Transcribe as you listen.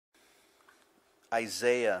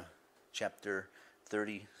Isaiah chapter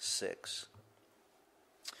 36.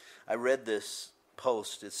 I read this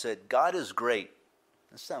post. It said, God is great.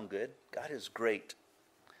 That sounds good. God is great.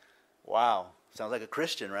 Wow. Sounds like a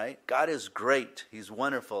Christian, right? God is great. He's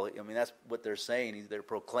wonderful. I mean, that's what they're saying. They're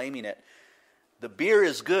proclaiming it. The beer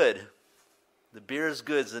is good. The beer is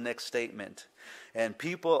good is the next statement. And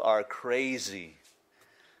people are crazy.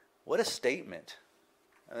 What a statement.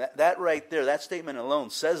 That right there, that statement alone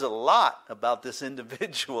says a lot about this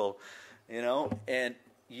individual, And,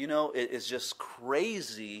 it's just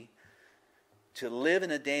crazy to live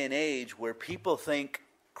in a day and age where people think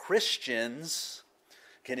Christians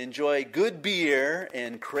can enjoy good beer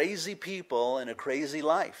and crazy people and a crazy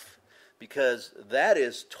life. Because that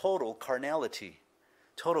is total carnality.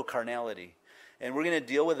 Total carnality. And we're going to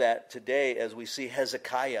deal with that today as we see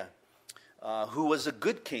Hezekiah, who was a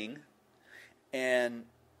good king, and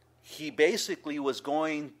he basically was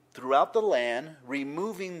going throughout the land,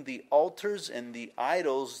 removing the altars and the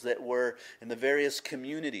idols that were in the various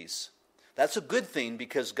communities. That's a good thing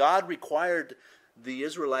because God required the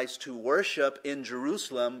Israelites to worship in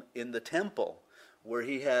Jerusalem in the temple, where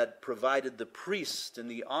he had provided the priests and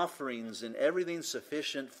the offerings and everything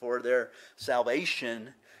sufficient for their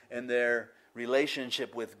salvation and their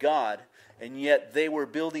relationship with God. And yet they were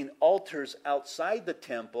building altars outside the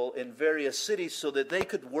temple in various cities so that they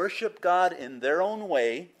could worship God in their own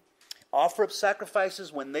way, offer up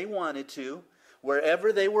sacrifices when they wanted to,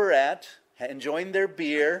 wherever they were at, enjoying their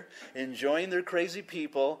beer, enjoying their crazy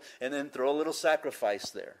people, and then throw a little sacrifice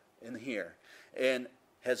there and here. And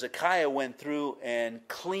Hezekiah went through and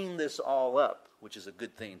cleaned this all up, which is a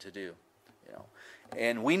good thing to do.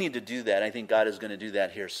 And we need to do that. I think God is going to do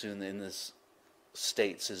that here soon in this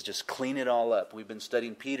states, is just clean it all up. We've been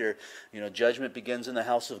studying Peter. Judgment begins in the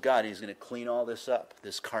house of God. He's going to clean all this up,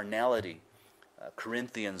 this carnality.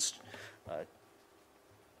 Corinthians,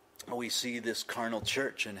 we see this carnal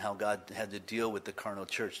church and how God had to deal with the carnal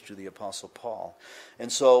church through the Apostle Paul.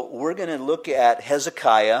 And so we're going to look at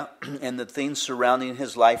Hezekiah and the things surrounding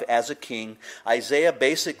his life as a king. Isaiah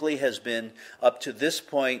basically has been, up to this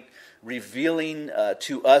point, revealing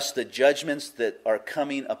to us the judgments that are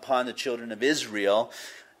coming upon the children of Israel,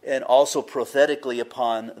 and also prophetically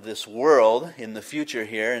upon this world in the future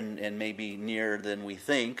here, and maybe nearer than we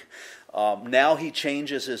think. Now he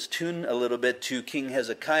changes his tune a little bit to King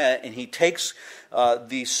Hezekiah, and he takes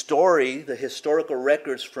the story, the historical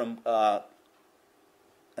records from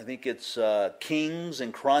I think it's Kings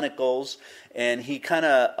and Chronicles, and he kind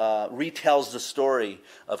of retells the story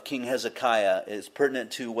of King Hezekiah. It's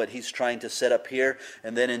pertinent to what he's trying to set up here,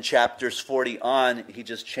 and then in chapters 40 on, he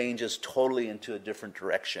just changes totally into a different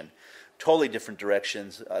direction. Totally different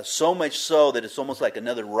directions, so much so that it's almost like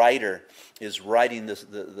another writer is writing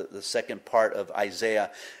the second part of Isaiah.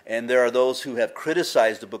 And there are those who have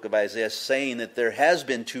criticized the book of Isaiah, saying that there has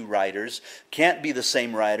been two writers, can't be the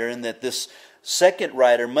same writer, and that this second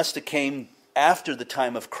writer must have came after the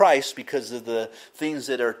time of Christ because of the things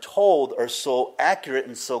that are told are so accurate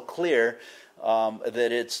and so clear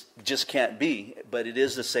that it just can't be. But it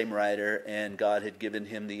is the same writer, and God had given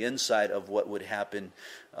him the insight of what would happen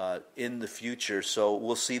in the future. So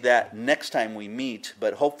we'll see that next time we meet,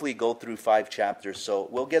 but hopefully go through 5 chapters. So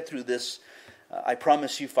we'll get through this. I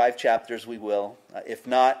promise you 5 chapters we will. If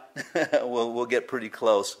not, we'll get pretty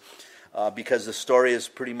close. Because the story is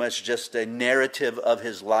pretty much just a narrative of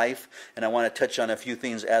his life, and I want to touch on a few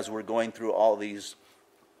things as we're going through all these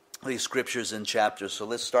scriptures and chapters. So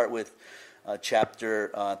let's start with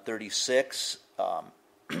chapter 36.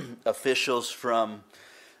 Officials from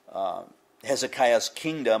Hezekiah's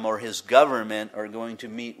kingdom or his government are going to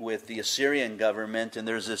meet with the Assyrian government, and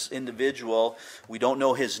there's this individual, we don't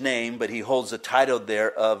know his name, but he holds the title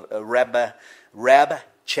there of Rabcheh.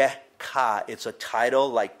 It's a title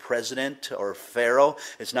like president or pharaoh.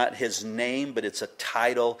 It's not his name, but it's a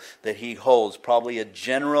title that he holds. Probably a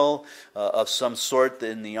general of some sort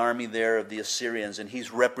in the army there of the Assyrians. And he's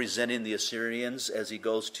representing the Assyrians as he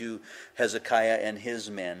goes to Hezekiah and his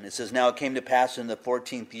men. It says, "Now it came to pass in the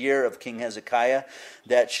 14th year of King Hezekiah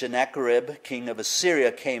that Sennacherib, king of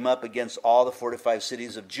Assyria, came up against all the fortified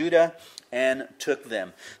cities of Judah and took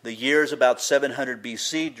them." The year is about 700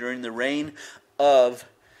 BC, during the reign of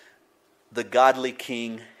the godly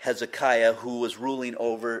king Hezekiah, who was ruling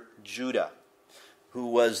over Judah, who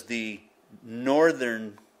was the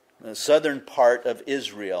southern part of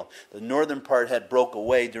Israel. The northern part had broke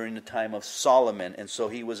away during the time of Solomon, and so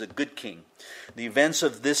he was a good king. The events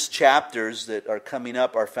of this chapters that are coming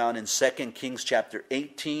up are found in 2 Kings chapter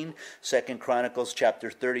 18, 2 Chronicles chapter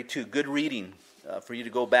 32. Good reading for you to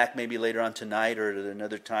go back maybe later on tonight or at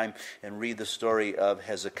another time and read the story of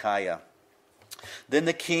Hezekiah. Then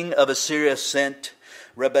the king of Assyria sent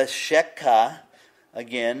Rebeshekah,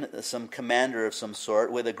 again, some commander of some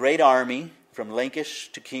sort, with a great army from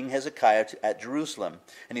Lachish to King Hezekiah at Jerusalem.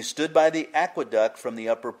 And he stood by the aqueduct from the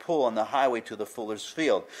upper pool on the highway to the fuller's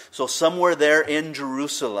field. So somewhere there in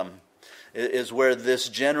Jerusalem is where this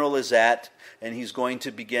general is at, and he's going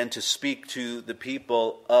to begin to speak to the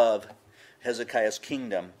people of Hezekiah's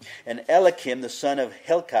kingdom. And Eliakim, the son of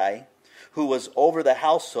Hilkiah, who was over the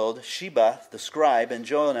household, Sheba, the scribe, and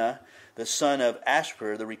Jonah, the son of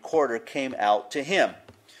Ashper, the recorder, came out to him.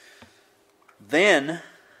 Then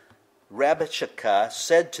Rabshakeh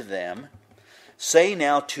said to them, say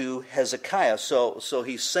now to Hezekiah. So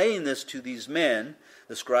he's saying this to these men,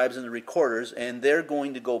 the scribes and the recorders, and they're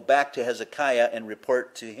going to go back to Hezekiah and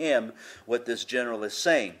report to him what this general is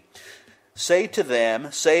saying. Say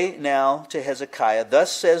now to Hezekiah,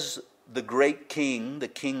 thus says the great king, the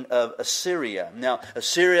king of Assyria. Now,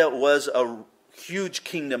 Assyria was a huge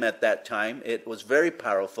kingdom at that time. It was very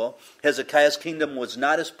powerful. Hezekiah's kingdom was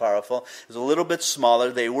not as powerful. It was a little bit smaller.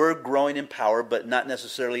 They were growing in power, but not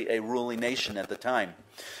necessarily a ruling nation at the time.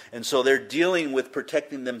 And so they're dealing with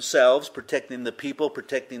protecting themselves, protecting the people,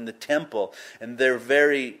 protecting the temple. And they're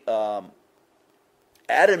very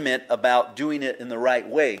adamant about doing it in the right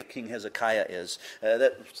way, King Hezekiah is.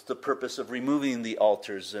 That's the purpose of removing the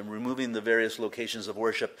altars and removing the various locations of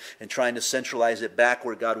worship and trying to centralize it back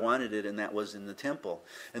where God wanted it, and that was in the temple.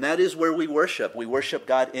 And that is where we worship. We worship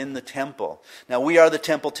God in the temple. Now, we are the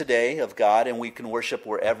temple today of God, and we can worship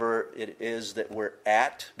wherever it is that we're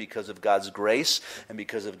at because of God's grace and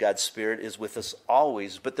because of God's Spirit is with us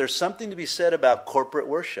always. But there's something to be said about corporate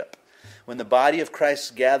worship. When the body of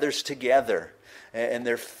Christ gathers together, and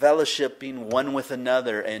they're fellowshipping one with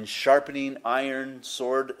another and sharpening iron,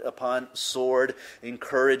 sword upon sword,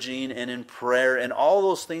 encouraging and in prayer, and all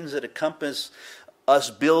those things that encompass us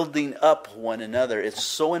building up one another. It's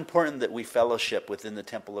so important that we fellowship within the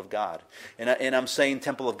temple of God. And I'm saying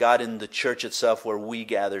temple of God in the church itself where we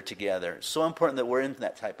gather together. It's so important that we're in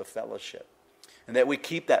that type of fellowship. And that we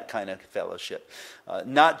keep that kind of fellowship.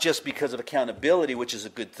 Not just because of accountability, which is a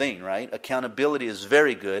good thing, right? Accountability is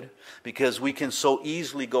very good because we can so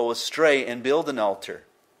easily go astray and build an altar.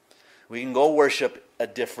 We can go worship a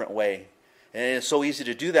different way. And it's so easy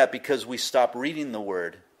to do that because we stop reading the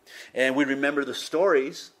Word. And we remember the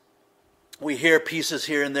stories. We hear pieces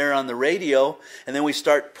here and there on the radio, and then we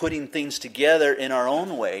start putting things together in our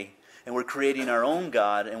own way. And we're creating our own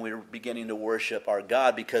God, and we're beginning to worship our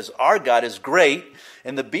God because our God is great,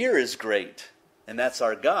 and the beer is great. And that's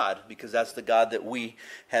our God because that's the God that we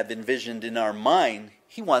have envisioned in our mind.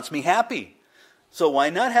 He wants me happy. So why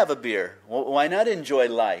not have a beer? Why not enjoy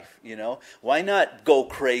life? Why not go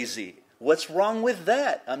crazy? What's wrong with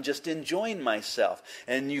that? I'm just enjoying myself.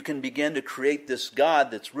 And you can begin to create this God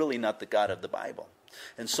that's really not the God of the Bible.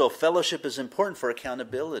 And so fellowship is important for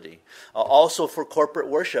accountability. Also for corporate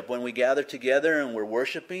worship. When we gather together and we're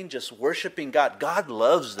worshiping, just worshiping God. God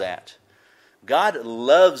loves that. God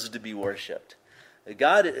loves to be worshiped.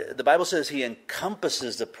 God, the Bible says He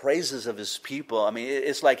encompasses the praises of His people. I mean,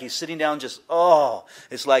 it's like He's sitting down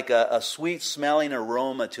it's like a sweet smelling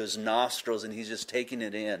aroma to His nostrils and He's just taking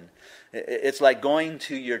it in. It's like going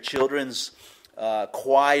to your children's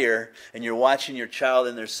choir and you're watching your child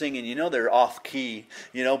and they're singing, they're off key,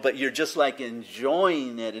 but you're just like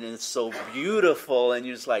enjoying it and it's so beautiful and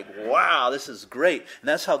you're just like, wow, this is great. And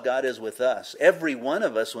that's how God is with us, every one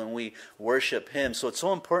of us when we worship Him. So it's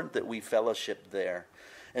so important that we fellowship there.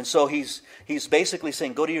 And so he's basically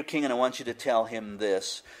saying, go to your king and I want you to tell him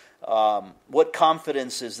this. What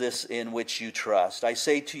confidence is this in which you trust? I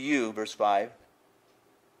say to you, verse 5,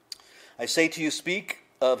 I say to you, speak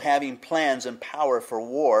of having plans and power for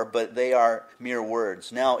war, but they are mere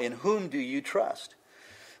words. Now, in whom do you trust?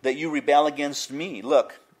 That you rebel against me.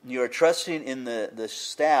 Look, you are trusting in the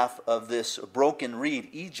staff of this broken reed,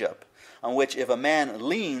 Egypt, on which if a man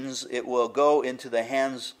leans, it will go into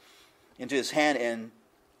his hand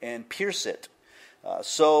and pierce it.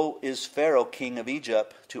 So is Pharaoh, king of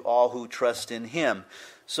Egypt, to all who trust in him.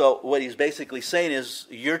 So what he's basically saying is,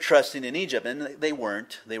 you're trusting in Egypt. And they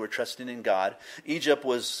weren't. They were trusting in God. Egypt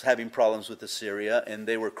was having problems with Assyria, and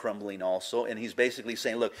they were crumbling also. And he's basically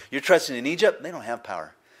saying, look, you're trusting in Egypt? They don't have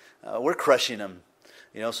power. We're crushing them.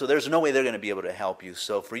 So there's no way they're going to be able to help you.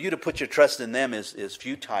 So for you to put your trust in them is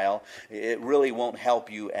futile. It really won't help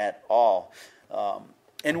you at all.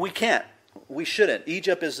 And we can't. We shouldn't.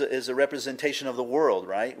 Egypt is a representation of the world,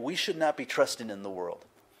 right? We should not be trusting in the world.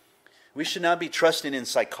 We should not be trusting in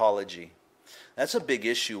psychology. That's a big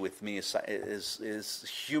issue with me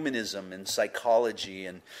is humanism and psychology,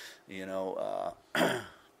 and it's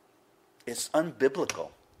unbiblical.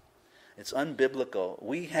 It's unbiblical.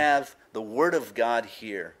 We have the Word of God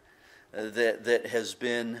here that has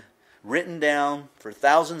been written down for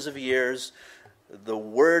thousands of years. The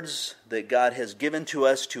words that God has given to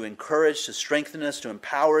us to encourage, to strengthen us, to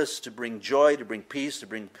empower us, to bring joy, to bring peace, to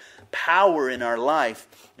bring power in our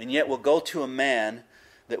life. And yet we'll go to a man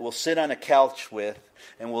that we'll sit on a couch with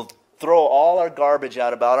and we'll throw all our garbage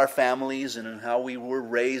out about our families and how we were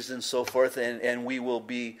raised and so forth. And we will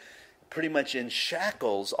be pretty much in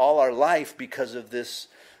shackles all our life because of this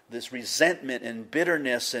resentment and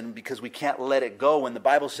bitterness, and because we can't let it go when the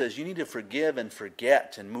Bible says you need to forgive and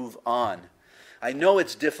forget and move on. I know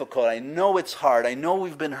it's difficult. I know it's hard. I know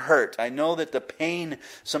we've been hurt. I know that the pain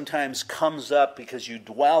sometimes comes up because you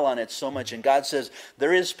dwell on it so much. And God says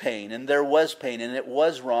there is pain, and there was pain, and it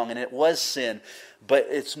was wrong, and it was sin. But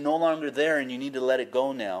it's no longer there, and you need to let it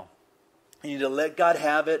go now. You need to let God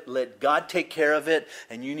have it. Let God take care of it.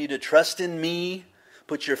 And you need to trust in me.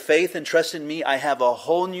 Put your faith and trust in me. I have a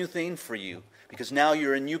whole new thing for you. Because now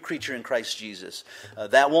you're a new creature in Christ Jesus.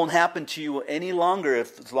 That won't happen to you any longer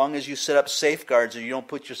as long as you set up safeguards or you don't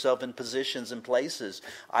put yourself in positions and places.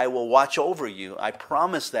 I will watch over you. I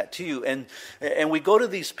promise that to you. And we go to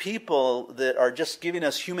these people that are just giving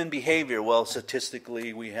us human behavior. Well,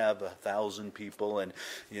 statistically, we have 1,000 people, and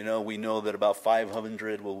we know that about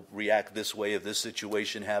 500 will react this way if this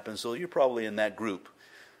situation happens. So you're probably in that group.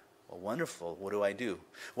 Well, wonderful. What do I do?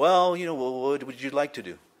 Well, what would you like to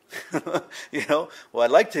do? Well,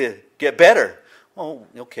 I'd like to get better. Well,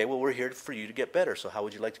 okay, well, we're here for you to get better. So how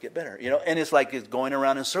would you like to get better? And it's like it's going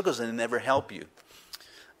around in circles and it never help you.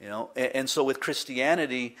 And so with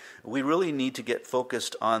Christianity, we really need to get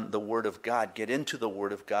focused on the Word of God, get into the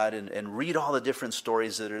Word of God and read all the different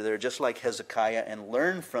stories that are there, just like Hezekiah, and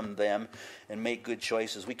learn from them and make good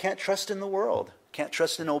choices. We can't trust in the world. Can't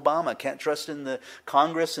trust in Obama. Can't trust in the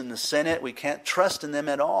Congress and the Senate. We can't trust in them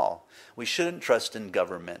at all. We shouldn't trust in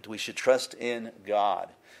government. We should trust in God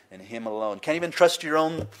and Him alone. Can't even trust your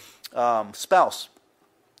own spouse.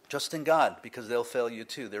 Trust in God, because they'll fail you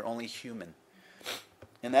too. They're only human.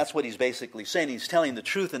 And that's what he's basically saying. He's telling the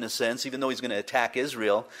truth in a sense, even though he's going to attack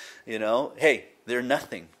Israel. Hey, they're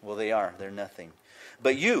nothing. Well, they are. They're nothing.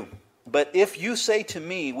 But if you say to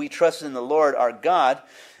me, we trust in the Lord our God,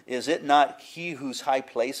 is it not He whose high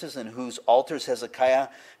places and whose altars Hezekiah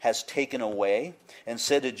has taken away, and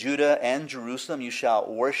said to Judah and Jerusalem, you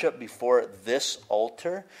shall worship before this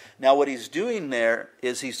altar? Now what he's doing there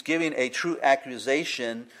is he's giving a true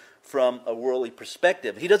accusation from a worldly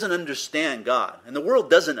perspective. He doesn't understand God, and the world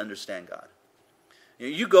doesn't understand God.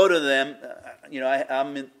 You go to them,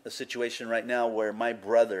 I'm in a situation right now where my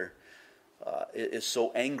brother is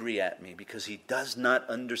so angry at me because he does not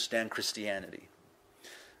understand Christianity.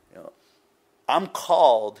 I'm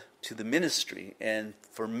called to the ministry, and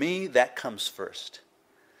for me, that comes first.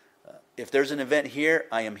 If there's an event here,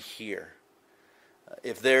 I am here.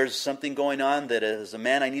 If there's something going on that as a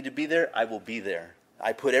man I need to be there, I will be there.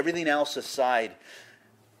 I put everything else aside,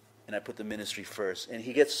 and I put the ministry first. And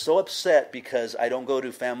he gets so upset because I don't go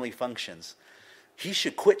to family functions. He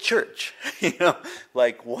should quit church.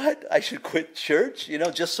 Like, what? I should quit church?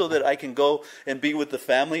 Just so that I can go and be with the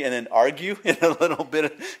family and then argue in a little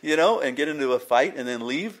bit, and get into a fight and then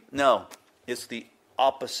leave? No, it's the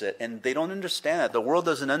opposite. And they don't understand that. The world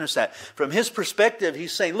doesn't understand. From his perspective,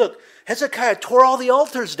 he's saying, look, Hezekiah tore all the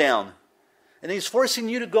altars down. And he's forcing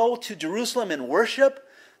you to go to Jerusalem and worship?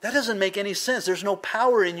 That doesn't make any sense. There's no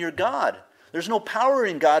power in your God. There's no power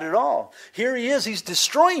in God at all. Here he is. He's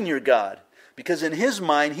destroying your God. Because in his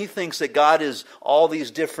mind, he thinks that God is all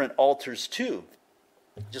these different altars too.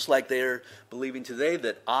 Just like they're believing today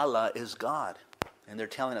that Allah is God. And they're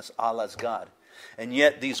telling us Allah is God. And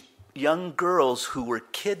yet these young girls who were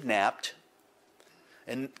kidnapped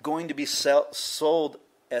and going to be sold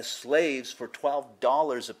as slaves for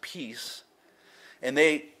 $12 a piece, and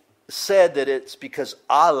they said that it's because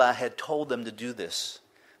Allah had told them to do this.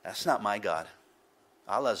 That's not my God.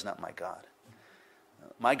 Allah is not my God.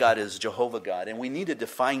 My God is Jehovah God, and we need to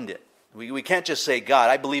define it. We can't just say,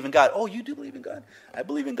 God, I believe in God. Oh, you do believe in God? I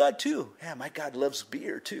believe in God too. Yeah, my God loves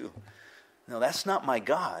beer too. No, that's not my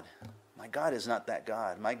God. My God is not that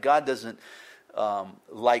God. My God doesn't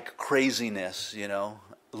like craziness,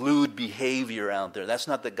 lewd behavior out there. That's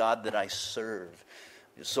not the God that I serve.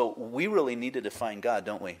 So we really need to define God,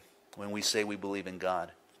 don't we, when we say we believe in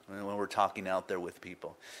God, when we're talking out there with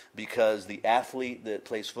people. Because the athlete that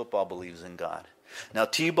plays football believes in God. Now,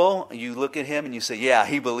 Tebow, you look at him and you say, yeah,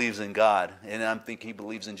 he believes in God. And I'm thinking he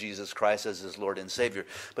believes in Jesus Christ as his Lord and Savior.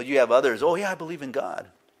 But you have others, oh, yeah, I believe in God.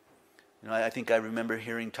 I think I remember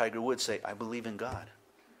hearing Tiger Woods say, I believe in God.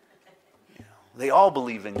 They all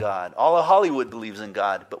believe in God. All of Hollywood believes in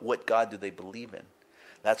God, but what God do they believe in?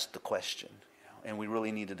 That's the question. And we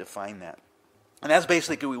really need to define that. And that's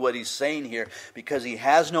basically what he's saying here, because he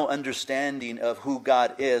has no understanding of who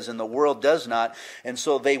God is, and the world does not. And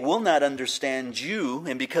so they will not understand you,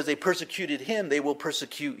 and because they persecuted him, they will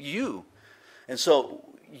persecute you. And so,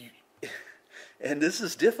 and this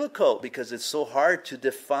is difficult because it's so hard to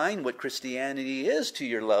define what Christianity is to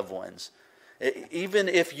your loved ones. Even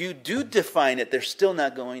if you do define it, they're still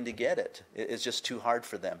not going to get it. It's just too hard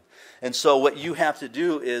for them. And so what you have to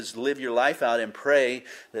do is live your life out and pray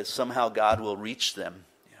that somehow God will reach them,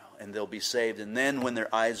 and they'll be saved. And then when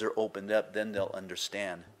their eyes are opened up, then they'll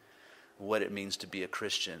understand what it means to be a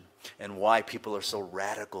Christian and why people are so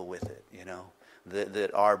radical with it,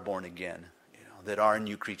 that are born again, that are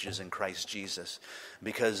new creatures in Christ Jesus,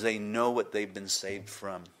 because they know what they've been saved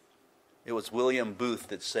from. It was William Booth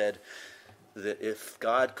that said that if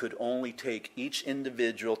God could only take each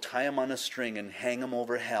individual, tie them on a string, and hang them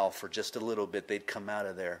over hell for just a little bit, they'd come out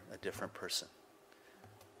of there a different person.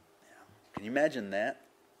 Can you imagine that?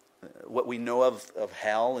 What we know of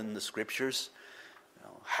hell in the Scriptures,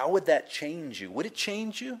 how would that change you? Would it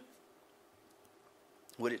change you?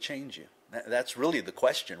 Would it change you? That's really the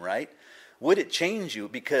question, right? Would it change you?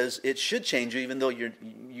 Because it should change you, even though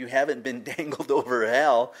you haven't been dangled over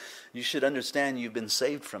hell. You should understand you've been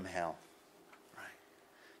saved from hell.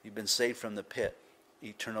 You've been saved from the pit,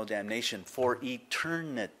 eternal damnation for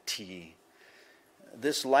eternity.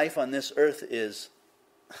 This life on this earth it's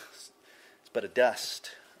but a dust,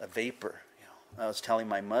 a vapor. I was telling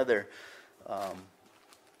my mother,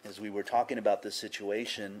 as we were talking about this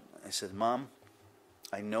situation, I said, Mom,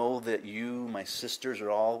 I know that you, my sisters, are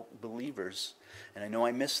all believers, and I know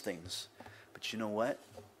I miss things. But you know what?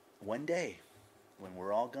 One day, when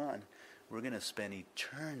we're all gone, we're going to spend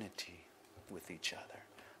eternity with each other.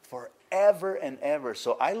 Forever and ever.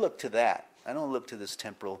 So I look to that. I don't look to this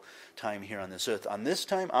temporal time here on this earth. On this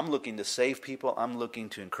time, I'm looking to save people. I'm looking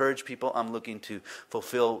to encourage people. I'm looking to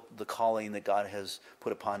fulfill the calling that God has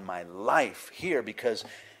put upon my life here, because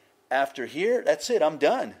after here, that's it. I'm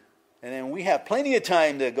done. And then we have plenty of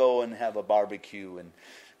time to go and have a barbecue and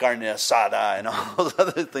carne asada and all those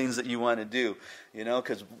other things that you want to do,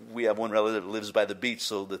 because we have one relative that lives by the beach.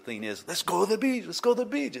 So the thing is, let's go to the beach. Let's go to the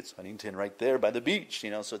beach. It's Huntington right there by the beach,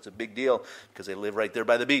 so it's a big deal because they live right there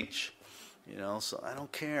by the beach, So I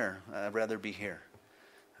don't care. I'd rather be here.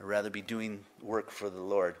 I'd rather be doing work for the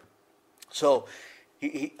Lord. So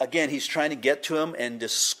he's trying to get to them and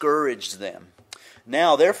discourage them.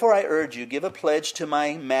 Now, therefore, I urge you, give a pledge to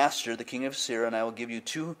my master, the king of Assyria, and I will give you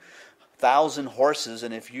 2,000 horses,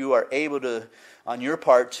 and if you are able to, on your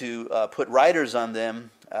part, to put riders on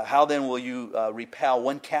them, how then will you repel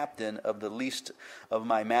one captain of the least of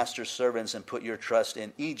my master's servants and put your trust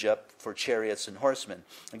in Egypt for chariots and horsemen?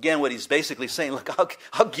 Again, what he's basically saying, look,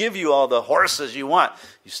 I'll give you all the horses you want.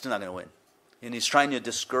 You're still not going to win. And he's trying to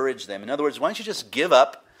discourage them. In other words, why don't you just give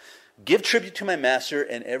up, give tribute to my master,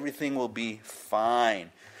 and everything will be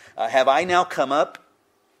fine. Have I now come up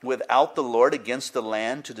without the Lord against the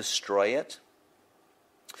land to destroy it?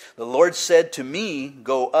 The Lord said to me,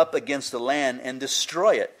 go up against the land and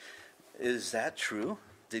destroy it. Is that true?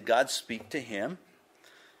 Did God speak to him?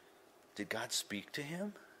 Did God speak to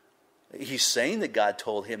him? He's saying that God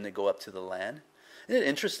told him to go up to the land. Isn't it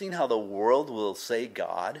interesting how the world will say,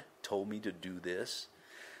 God told me to do this?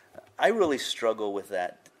 I really struggle with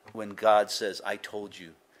that when God says, I told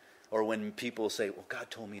you. Or when people say, well, God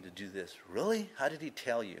told me to do this. Really? How did he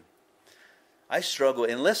tell you? I struggle.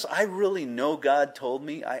 Unless I really know God told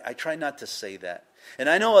me, I try not to say that. And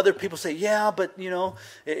I know other people say, yeah, but,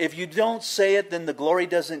 if you don't say it, then the glory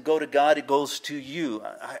doesn't go to God, it goes to you.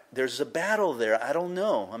 There's a battle there. I don't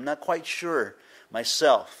know. I'm not quite sure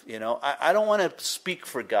myself. I don't want to speak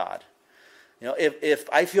for God. If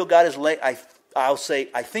I feel God is I'll say,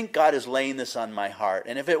 I think God is laying this on my heart.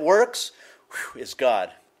 And if it works, it's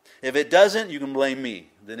God. If it doesn't, you can blame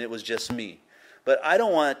me. Then it was just me. But I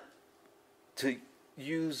don't want to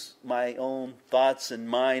use my own thoughts and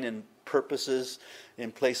mind and purposes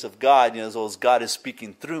in place of God, as well as God is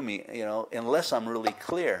speaking through me, unless I'm really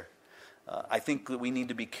clear. I think that we need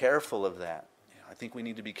to be careful of that. I think we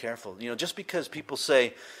need to be careful. Just because people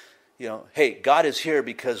say, hey, God is here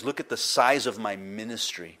because look at the size of my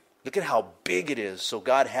ministry. Look at how big it is, so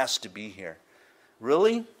God has to be here.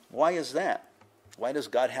 Really? Why is that? Why does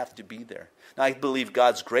God have to be there? Now, I believe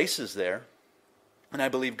God's grace is there, and I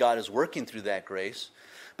believe God is working through that grace,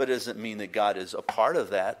 but it doesn't mean that God is a part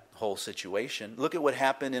of that whole situation. Look at what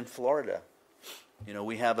happened in Florida.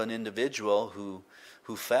 We have an individual who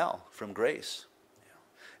fell from grace.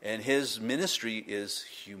 And his ministry is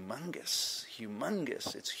humongous.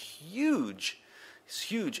 Humongous. It's huge. It's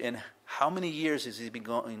huge. And how many years has he been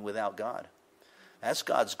going without God? That's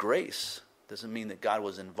God's grace. Doesn't mean that God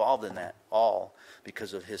was involved in that all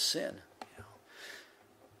because of his sin.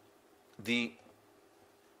 The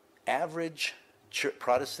average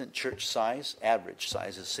Protestant church size, average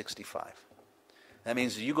size is 65. That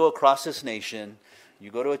means you go across this nation,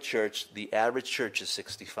 you go to a church, the average church is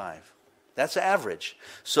 65. That's average.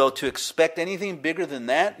 So to expect anything bigger than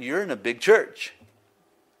that, you're in a big church,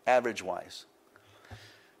 average-wise.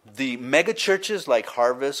 The mega churches like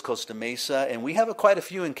Harvest, Costa Mesa, and we have quite a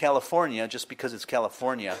few in California just because it's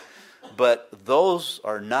California, but those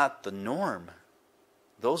are not the norm.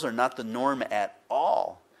 Those are not the norm at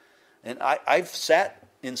all. And I've sat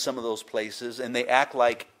in some of those places and they act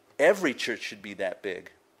like every church should be that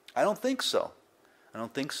big. I don't think so. I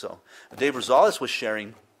don't think so. Dave Rosales was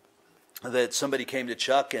sharing that somebody came to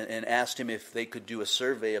Chuck and asked him if they could do a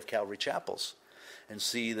survey of Calvary chapels and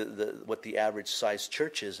see what the average size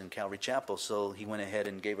church is in Calvary Chapel. So he went ahead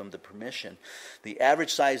and gave them the permission. The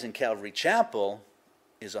average size in Calvary Chapel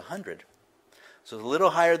is 100. So it's a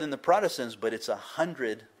little higher than the Protestants, but it's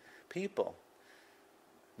 100 people.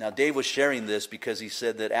 Now Dave was sharing this because he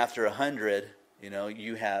said that after 100,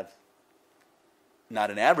 you have not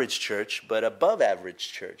an average church, but above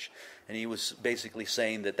average church. And he was basically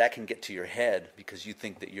saying that can get to your head because you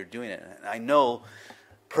think that you're doing it. And I know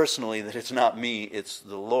personally that it's not me, it's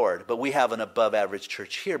the Lord. But we have an above average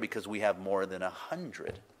church here because we have more than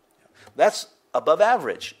 100. That's above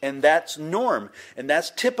average, and that's norm, and that's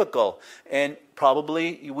typical. And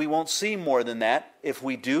probably we won't see more than that. If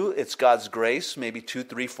we do, it's God's grace, maybe 200,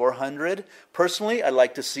 300, 400. Personally, I'd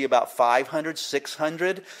like to see about 500,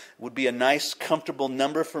 600 would be a nice, comfortable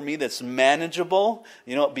number for me that's manageable.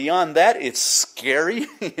 Beyond that, it's scary,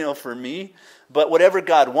 for me. But whatever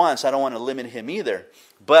God wants, I don't want to limit him either.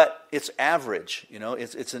 But it's average,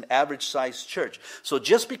 it's an average sized church. So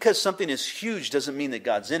just because something is huge doesn't mean that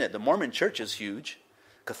God's in it. The Mormon church is huge.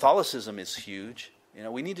 Catholicism is huge.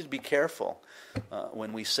 We need to be careful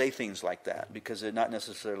when we say things like that because they're not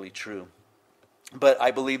necessarily true. But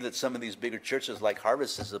I believe that some of these bigger churches like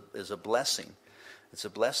Harvest is a blessing. It's a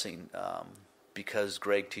blessing because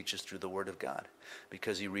Greg teaches through the Word of God,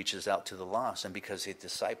 because he reaches out to the lost, and because he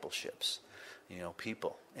discipleships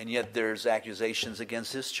people. And yet there's accusations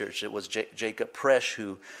against his church. It was Jacob Presch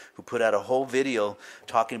who put out a whole video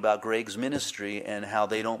talking about Greg's ministry and how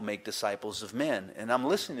they don't make disciples of men. And I'm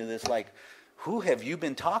listening to this like, who have you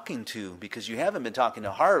been talking to? Because you haven't been talking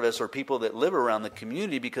to Harvest or people that live around the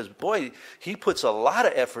community, because boy, he puts a lot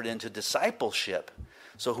of effort into discipleship.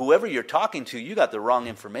 So whoever you're talking to, you got the wrong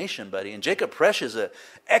information, buddy. And Jacob Presch is an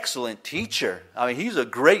excellent teacher. I mean, he's a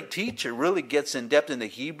great teacher, really gets in depth in the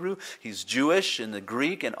Hebrew. He's Jewish and the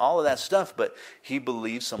Greek and all of that stuff, but he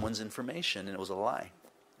believes someone's information, and it was a lie.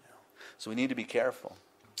 So we need to be careful.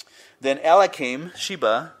 Then Eliakim,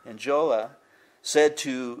 Sheba, and Joah said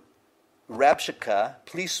to Rabshakeh,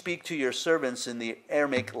 please speak to your servants in the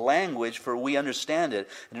Aramaic language, for we understand it,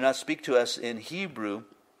 and do not speak to us in Hebrew,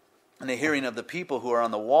 in the hearing of the people who are on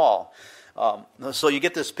the wall. So you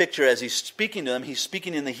get this picture as he's speaking to them. He's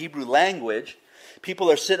speaking in the Hebrew language. People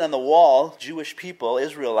are sitting on the wall, Jewish people,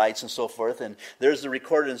 Israelites and so forth, and there's the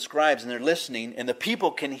recorded scribes, and they're listening, and the people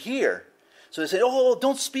can hear. So they say,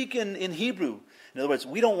 don't speak in Hebrew. In other words,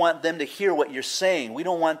 we don't want them to hear what you're saying. We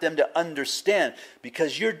don't want them to understand,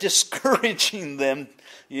 because you're discouraging them,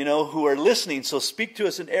 who are listening. So speak to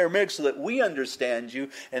us in Aramaic so that we understand you,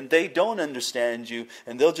 and they don't understand you,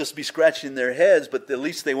 and they'll just be scratching their heads, but at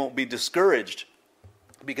least they won't be discouraged,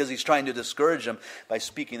 because he's trying to discourage them by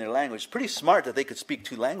speaking their language. Pretty smart that they could speak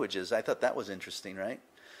 2 languages. I thought that was interesting, right?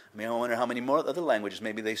 I mean, I wonder how many more other languages.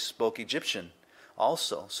 Maybe they spoke Egyptian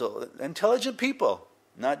also. So intelligent people.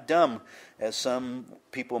 Not dumb, as some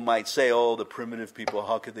people might say, the primitive people,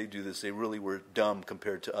 how could they do this? They really were dumb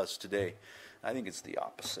compared to us today. I think it's the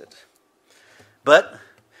opposite. But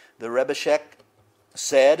the Rebeshek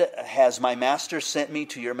said, has my master sent me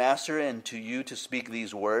to your master and to you to speak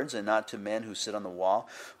these words, and not to men who sit on the wall,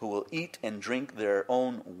 who will eat and drink their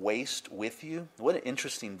own waste with you? What an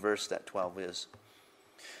interesting verse that 12 is.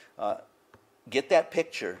 Get that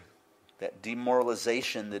picture. That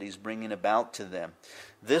demoralization that he's bringing about to them.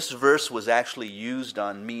 This verse was actually used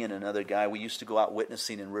on me and another guy. We used to go out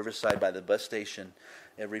witnessing in Riverside by the bus station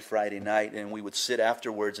every Friday night, and we would sit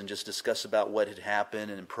afterwards and just discuss about what had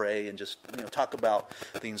happened and pray and just talk about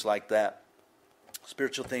things like that,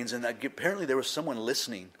 spiritual things. And apparently there was someone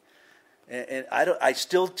listening. And I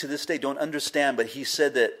still to this day don't understand, but he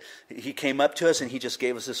said that he came up to us and he just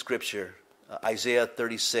gave us a scripture, Isaiah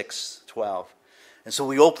 36:12. And so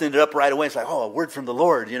we opened it up right away. It's like, oh, a word from the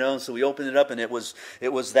Lord, So we opened it up, and it was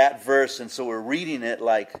that verse. And so we're reading it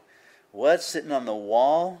like, what? Sitting on the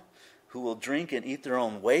wall, who will drink and eat their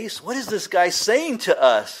own waste? What is this guy saying to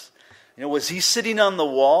us? Was he sitting on the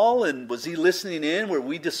wall, and was he listening in? Were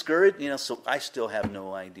we discouraged? So I still have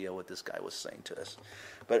no idea what this guy was saying to us.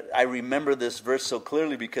 But I remember this verse so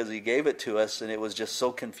clearly because he gave it to us, and it was just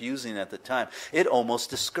so confusing at the time. It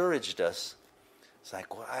almost discouraged us. It's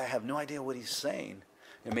like, well, I have no idea what he's saying.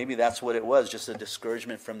 And maybe that's what it was, just a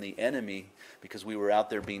discouragement from the enemy because we were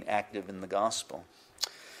out there being active in the gospel.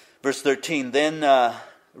 Verse 13, then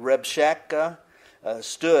Rabshakeh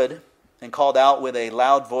stood and called out with a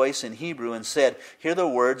loud voice in Hebrew and said, hear the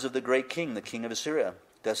words of the great king, the king of Assyria.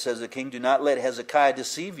 Thus says the king, do not let Hezekiah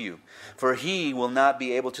deceive you, for he will not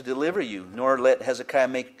be able to deliver you, nor let Hezekiah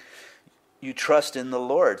make you trust in the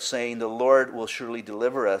Lord, saying, the Lord will surely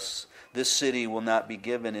deliver us. This city will not be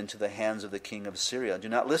given into the hands of the king of Assyria. Do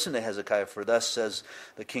not listen to Hezekiah, for thus says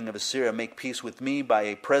the king of Assyria, make peace with me by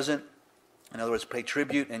a present. In other words, pay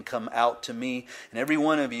tribute and come out to me. And every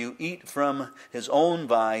one of you eat from his own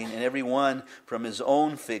vine, and every one from his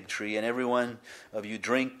own fig tree, and every one of you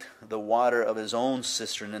drink the water of his own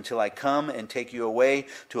cistern, until I come and take you away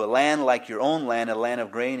to a land like your own land, a land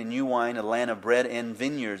of grain and new wine, a land of bread and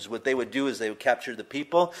vineyards. What they would do is they would capture the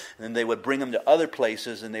people, and then they would bring them to other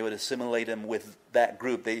places, and they would assimilate them with that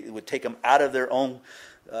group. They would take them out of their own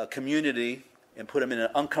community and put them in an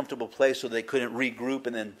uncomfortable place so they couldn't regroup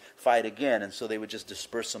and then fight again. And so they would just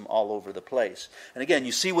disperse them all over the place. And again,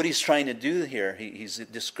 you see what he's trying to do here. He's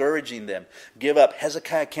discouraging them. Give up.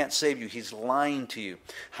 Hezekiah can't save you. He's lying to you.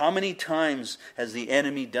 How many times has the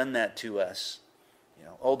enemy done that to us?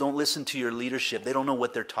 Oh, don't listen to your leadership. They don't know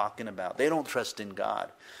what they're talking about. They don't trust in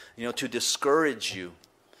God. To discourage you.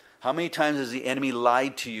 How many times has the enemy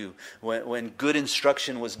lied to you when good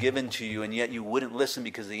instruction was given to you, and yet you wouldn't listen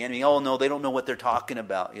because the enemy, oh no, they don't know what they're talking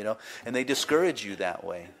about, and they discourage you that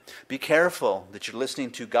way. Be careful that you're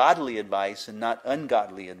listening to godly advice and not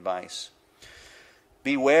ungodly advice.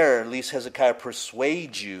 Beware lest Hezekiah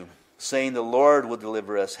persuade you, saying the Lord will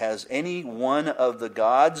deliver us. Has any one of the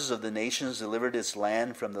gods of the nations delivered its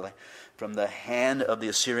land from the hand of the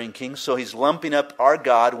Assyrian king? So he's lumping up our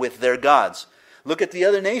God with their gods. Look at the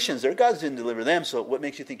other nations. Their gods didn't deliver them, so what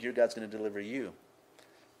makes you think your God's going to deliver you?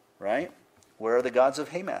 Right? Where are the gods of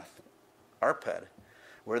Hamath? Arpad.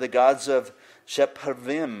 Where are the gods of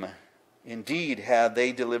Shepharvim? Indeed, have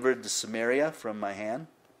they delivered the Samaria from my hand?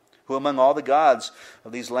 Who among all the gods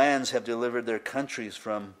of these lands have delivered their countries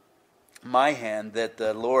from my hand, that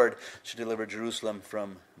the Lord should deliver Jerusalem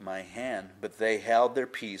from my hand? But they held their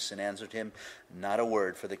peace and answered him not a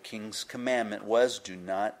word, for the king's commandment was, do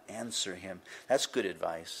not answer him. That's good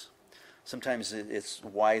advice. Sometimes it's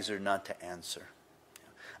wiser not to answer.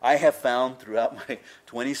 I have found throughout my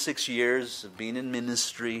 26 years of being in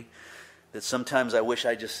ministry that sometimes I wish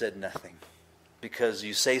I just said nothing, because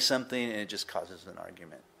you say something and it just causes an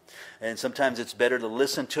argument. And sometimes it's better to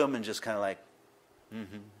listen to them and just kind of like,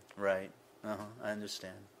 right, I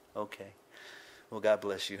understand, okay. Well, God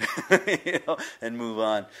bless you, and move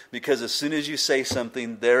on. Because as soon as you say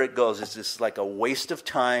something, there it goes. It's just like a waste of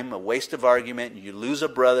time, a waste of argument. You lose a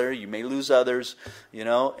brother, you may lose others,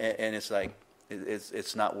 and it's like,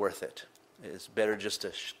 it's not worth it. It's better just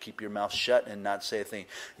to keep your mouth shut and not say a thing.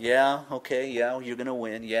 Yeah, okay, yeah, you're going to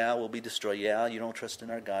win. Yeah, we'll be destroyed. Yeah, you don't trust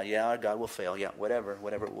in our God. Yeah, our God will fail. Yeah, whatever,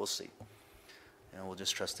 we'll see. And we'll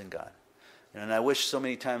just trust in God. And I wish so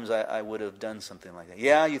many times I would have done something like that.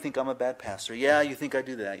 Yeah, you think I'm a bad pastor. Yeah, you think I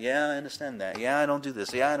do that. Yeah, I understand that. Yeah, I don't do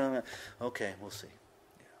this. Yeah, I don't. Okay, we'll see.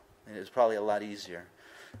 Yeah. And it's probably a lot easier.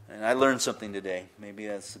 And I learned something today. Maybe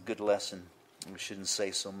that's a good lesson. We shouldn't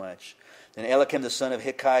say so much. Then Eliakim, the son of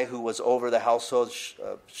Hilkiah, who was over the household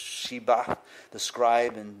of Sheba, the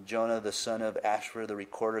scribe, and Jonah, the son of Ashur, the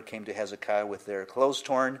recorder, came to Hezekiah with their clothes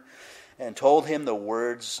torn and told him the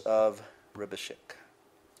words of Rabshakeh.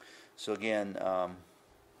 So again,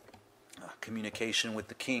 communication with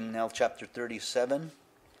the king. Now chapter 37.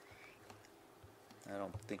 I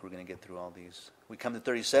don't think we're going to get through all these. We come to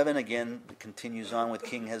 37. Again, it continues on with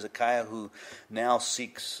King Hezekiah, who now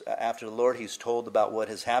seeks after the Lord. He's told about what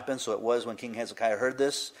has happened. So it was when King Hezekiah heard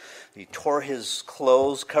this, he tore his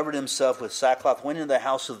clothes, covered himself with sackcloth, went into the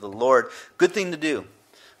house of the Lord. Good thing to do.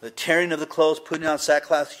 The tearing of the clothes, putting on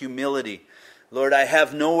sackcloth, humility. Lord, I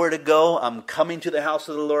have nowhere to go. I'm coming to the house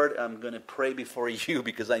of the Lord. I'm going to pray before you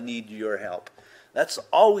because I need your help. That's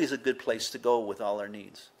always a good place to go with all our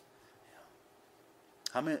needs.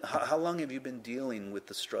 How long have you been dealing with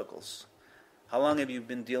the struggles? How long have you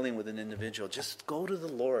been dealing with an individual? Just go to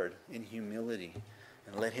the Lord in humility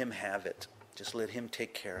and let him have it. Just let him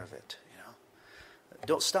take care of it.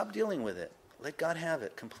 Don't stop dealing with it. Let God have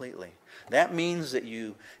it completely. That means that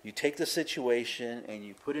you take the situation and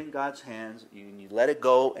you put it in God's hands, and you let it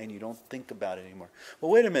go, and you don't think about it anymore.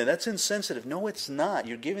 Well, wait a minute, that's insensitive. No, it's not.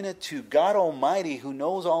 You're giving it to God Almighty, who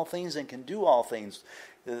knows all things and can do all things.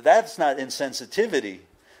 That's not insensitivity.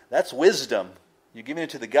 That's wisdom. You're giving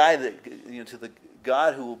it to the guy to the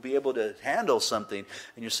God who will be able to handle something,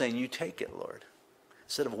 and you're saying, "You take it, Lord."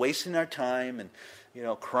 Instead of wasting our time and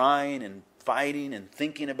crying and fighting and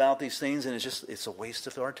thinking about these things, and it's a waste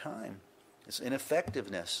of our time. It's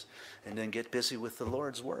ineffectiveness. And then get busy with the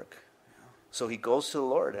Lord's work. So he goes to the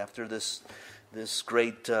Lord after this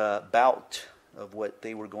great bout of what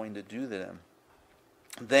they were going to do to them.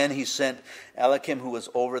 Then he sent Eliakim, who was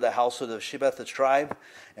over the household of Shebeth, the tribe,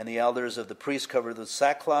 and the elders of the priests covered with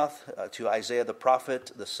sackcloth, to Isaiah the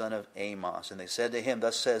prophet, the son of Amos. And they said to him,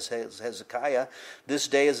 "Thus says Hezekiah, this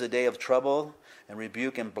day is a day of trouble and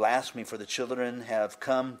rebuke and blasphemy, for the children have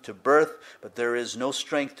come to birth, but there is no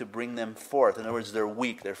strength to bring them forth." In other words, they're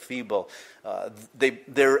weak, they're feeble.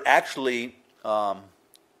 They're actually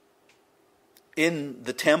in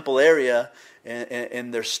the temple area,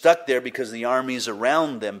 and they're stuck there because the army's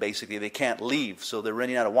around them, basically. They can't leave. So they're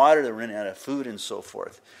running out of water, they're running out of food, and so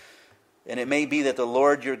forth. And it may be that the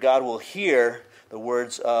Lord your God will hear the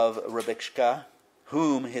words of Rebekah,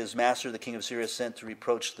 whom his master, the king of Syria, sent to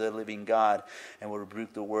reproach the living God, and will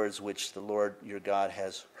rebuke the words which the Lord your God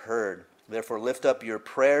has heard. Therefore lift up your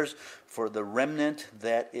prayers for the remnant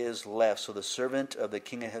that is left. So the servant of the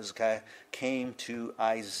king of Hezekiah came to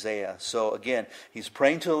Isaiah. So again, he's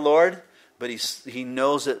praying to the Lord, but he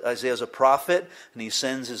knows that Isaiah is a prophet, and he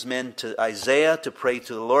sends his men to Isaiah to pray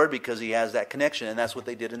to the Lord because he has that connection. And that's what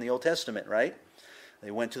they did in the Old Testament, right?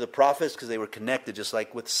 They went to the prophets because they were connected, just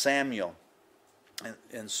like with Samuel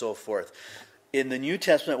and so forth. In the New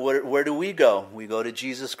Testament, where do we go? We go to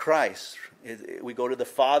Jesus Christ. We go to the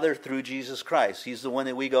Father through Jesus Christ. He's the one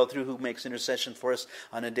that we go through who makes intercession for us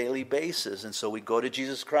on a daily basis. And so we go to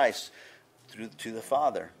Jesus Christ to the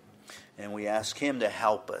Father. And we ask him to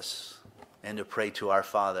help us and to pray to our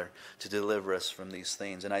Father to deliver us from these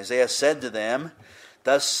things. And Isaiah said to them,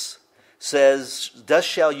 Thus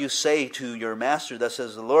shall you say to your master, thus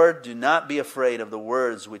says the Lord, do not be afraid of the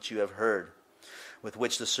words which you have heard, with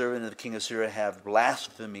which the servant of the king of Syria have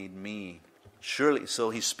blasphemed me. Surely, so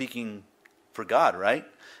he's speaking for God, right?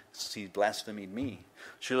 He blasphemed me.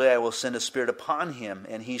 Surely I will send a spirit upon him,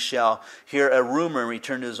 and he shall hear a rumor and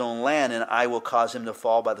return to his own land, and I will cause him to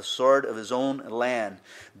fall by the sword of his own land.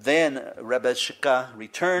 Then Rebekah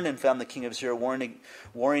returned and found the king of Syria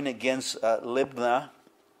warring against Libnah,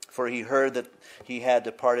 for he heard that he had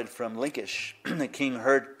departed from Lachish. The king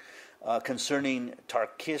heard concerning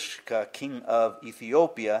Tarkishka, king of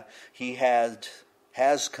Ethiopia, he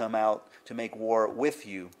has come out to make war with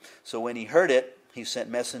you. So when he heard it, he sent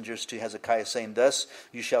messengers to Hezekiah, saying, Thus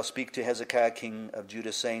you shall speak to Hezekiah, king of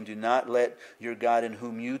Judah, saying, Do not let your God in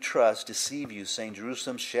whom you trust deceive you, saying,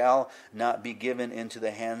 Jerusalem shall not be given into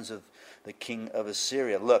the hands of the king of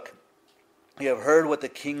Assyria. Look, you have heard what the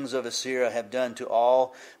kings of Assyria have done to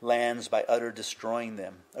all lands by utterly destroying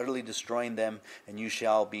them, and you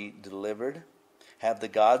shall be delivered. Have the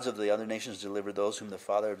gods of the other nations delivered those whom the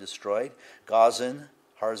Father have destroyed? Gazan,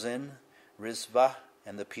 Harzin, Rizpah,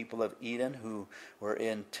 and the people of Eden who were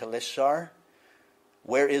in Telishar?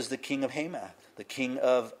 Where is the king of Hamath, the king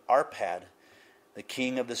of Arpad, the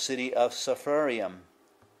king of the city of Sepharvaim,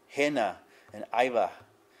 Hena, and Ivah?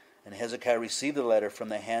 And Hezekiah received the letter from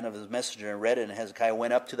the hand of his messenger and read it. And Hezekiah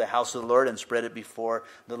went up to the house of the Lord and spread it before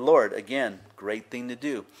the Lord. Again, great thing to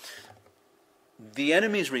do. The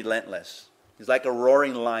enemy's relentless. He's like a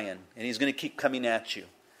roaring lion, and he's going to keep coming at you.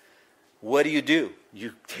 What do?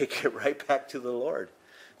 You take it right back to the Lord.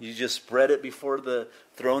 You just spread it before the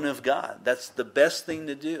throne of God. That's the best thing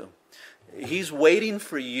to do. He's waiting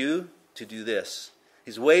for you to do this.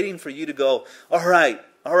 He's waiting for you to go, all right,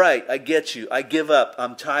 I get you. I give up.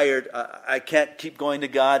 I'm tired. I can't keep going to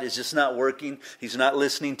God. It's just not working. He's not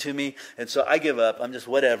listening to me. And so I give up. I'm just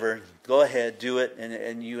whatever. Go ahead, do it.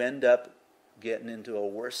 And you end up getting into a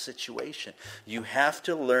worse situation. You have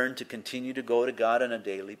to learn to continue to go to God on a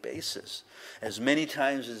daily basis. As many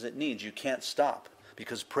times as it needs. You can't stop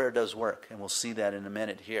because prayer does work. And we'll see that in a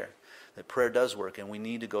minute here. That prayer does work, and we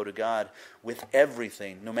need to go to God with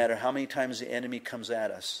everything, no matter how many times the enemy comes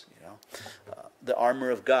at us. The armor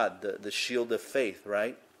of God, the shield of faith,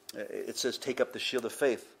 right? It says, take up the shield of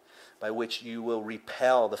faith, by which you will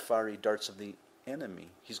repel the fiery darts of the enemy.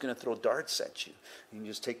 He's going to throw darts at you. You can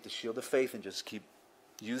just take the shield of faith and just keep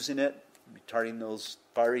using it, retarding those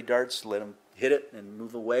fiery darts, let them hit it and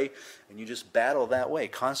move away, and you just battle that way,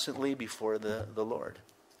 constantly before the Lord.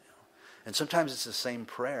 And sometimes it's the same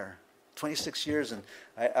prayer. 26 years, and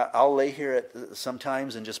I'll lay here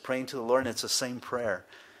sometimes and just praying to the Lord, and it's the same prayer.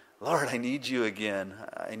 Lord, I need you again.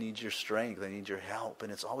 I need your strength. I need your help.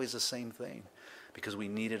 And it's always the same thing because we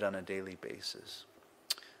need it on a daily basis.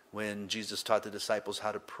 When Jesus taught the disciples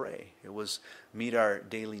how to pray, it was meet our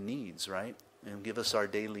daily needs, right? And give us our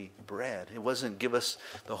daily bread. It wasn't give us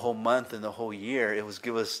the whole month and the whole year. It was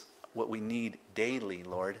give us what we need daily,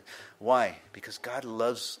 Lord. Why? Because God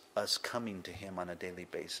loves us coming to him on a daily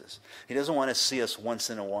basis. He doesn't want to see us once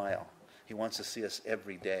in a while. He wants to see us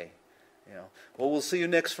every day. Well, we'll see you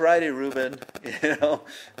next Friday, Ruben.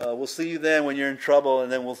 We'll see you then when you're in trouble, and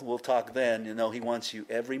then we'll talk then. He wants you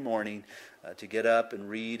every morning to get up and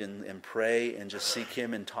read and pray and just seek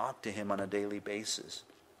him and talk to him on a daily basis.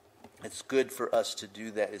 It's good for us to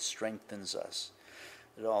do that. It strengthens us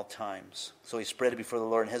at all times. So he spread it before the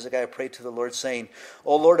Lord. And Hezekiah prayed to the Lord, saying,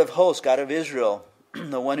 O Lord of hosts, God of Israel,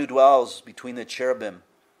 the one who dwells between the cherubim,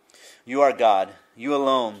 you are God, you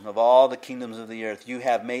alone of all the kingdoms of the earth. You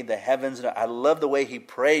have made the heavens. And I love the way he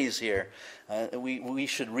prays here. We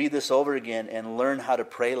should read this over again and learn how to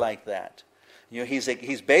pray like that.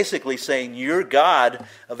 He's basically saying, you're God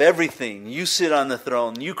of everything. You sit on the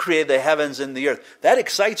throne. You create the heavens and the earth. That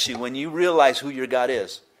excites you when you realize who your God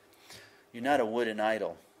is. You're not a wooden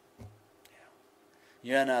idol.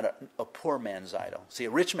 You're not a poor man's idol. See, a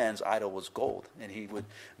rich man's idol was gold, and he would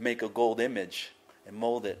make a gold image and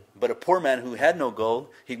mold it. But a poor man who had no gold,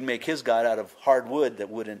 he'd make his God out of hard wood that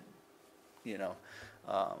wouldn't,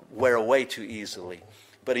 wear away too easily.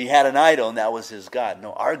 But he had an idol, and that was his God.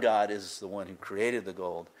 No, our God is the one who created the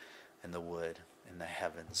gold and the wood and the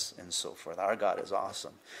heavens and so forth. Our God is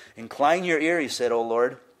awesome. Incline your ear, he said, O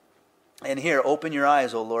Lord, and hear. Open your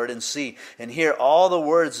eyes, O Lord, and see, and hear all the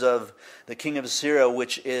words of the king of Assyria,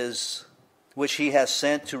 which he has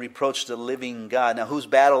sent to reproach the living God. Now, whose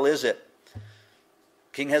battle is it?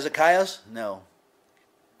 King Hezekiah's? No.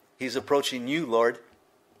 He's approaching you, Lord.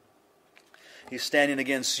 He's standing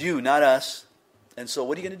against you, not us. And so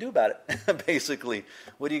what are you going to do about it? Basically,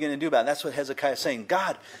 what are you going to do about it? That's what Hezekiah is saying.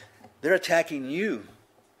 God, they're attacking you.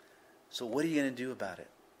 So what are you going to do about it?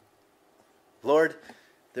 Lord,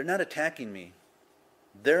 they're not attacking me.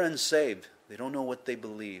 They're unsaved. They don't know what they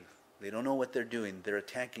believe. They don't know what they're doing. They're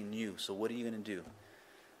attacking you. So what are you going to do?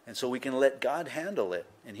 And so we can let God handle it,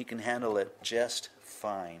 and he can handle it just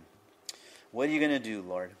fine. What are you going to do,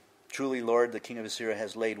 Lord? Truly, Lord, the king of Assyria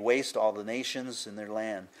has laid waste all the nations in their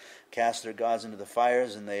land, cast their gods into the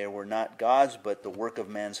fires, and they were not gods, but the work of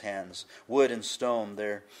man's hands, wood and stone.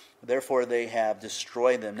 Therefore they have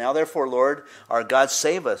destroyed them. Now therefore, Lord, our God,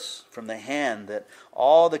 save us from the hand, that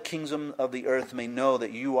all the kingdom of the earth may know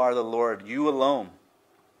that you are the Lord, you alone.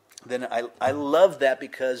 Then I love that,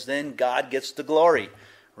 because then God gets the glory,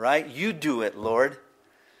 right? You do it, Lord,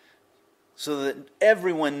 so that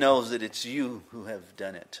everyone knows that it's you who have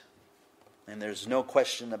done it. And there's no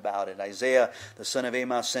question about it. Isaiah, the son of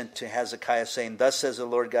Amos, sent to Hezekiah, saying, Thus says the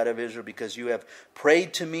Lord God of Israel, because you have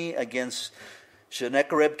prayed to me against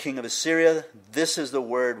Sennacherib, king of Assyria, this is the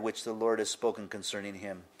word which the Lord has spoken concerning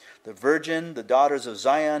him. The virgin, the daughters of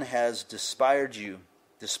Zion, has despised you,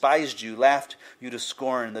 laughed you to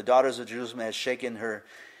scorn. The daughters of Jerusalem has shaken her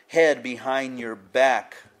head behind your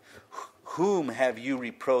back. Whom have you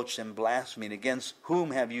reproached and blasphemed? Against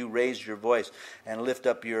whom have you raised your voice and lift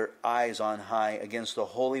up your eyes on high? Against the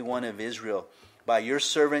Holy One of Israel. By your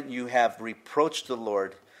servant you have reproached the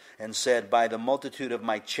Lord, and said, By the multitude of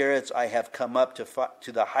my chariots I have come up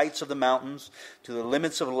to the heights of the mountains, to the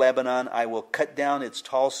limits of Lebanon. I will cut down its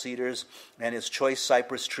tall cedars and its choice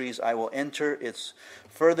cypress trees. I will enter its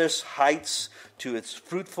furthest heights to its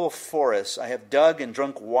fruitful forests. I have dug and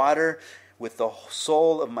drunk water with the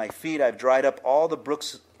sole of my feet. I've dried up all the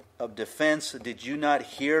brooks of defense. Did you not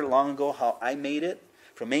hear long ago how I made it?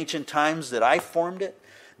 From ancient times that I formed it?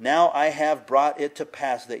 Now I have brought it to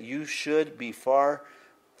pass that you should be for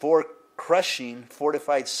crushing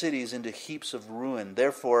fortified cities into heaps of ruin.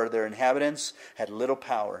 Therefore their inhabitants had little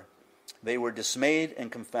power. They were dismayed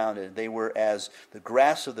and confounded. They were as the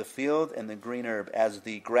grass of the field and the green herb, as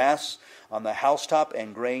the grass on the housetop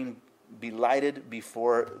and grain blighted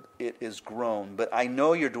before it is grown. But I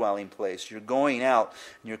know your dwelling place. You're going out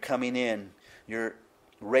and you're coming in. Your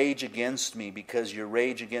rage against me, because your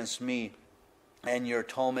rage against me and your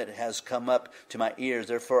tumult has come up to my ears.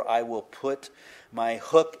 Therefore I will put my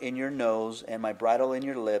hook in your nose and my bridle in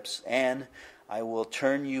your lips, and I will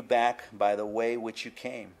turn you back by the way which you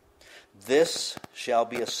came. This shall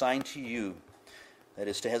be a sign to you, that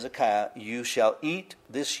is to Hezekiah, you shall eat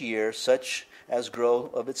this year such as grow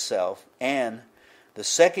of itself, and the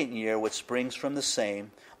second year which springs from the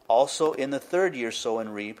same. Also in the third year sow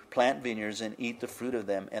and reap, plant vineyards, and eat the fruit of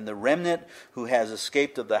them. And the remnant who has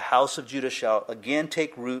escaped of the house of Judah shall again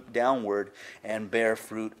take root downward and bear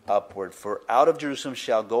fruit upward. For out of Jerusalem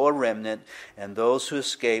shall go a remnant, and those who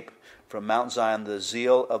escape from Mount Zion, the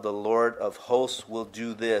zeal of the Lord of hosts will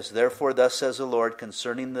do this. Therefore thus says the Lord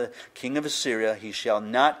concerning the king of Assyria, he shall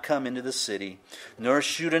not come into the city, nor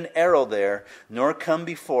shoot an arrow there, nor come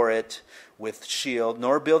before it with shield,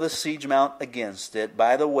 nor build a siege mount against it.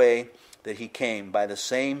 By the way that he came, by the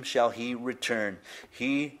same shall he return.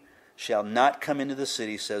 He shall not come into the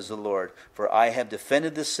city, says the Lord. For I have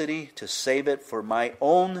defended the city to save it for my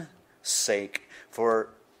own sake, for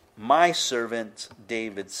my servant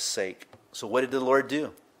David's sake. So what did the Lord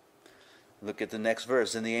do? Look at the next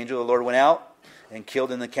verse. Then the angel of the Lord went out and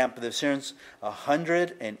killed in the camp of the Assyrians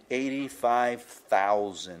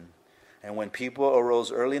 185,000. And when people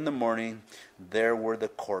arose early in the morning, there were the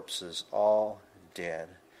corpses, all dead.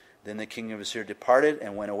 Then the king of Assyria departed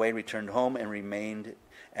and went away, returned home, and remained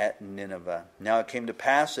at Nineveh. Now it came to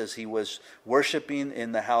pass, as he was worshipping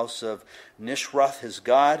in the house of Nishroth his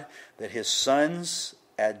god, that his sons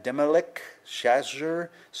Admemelech, Shazur,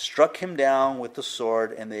 struck him down with the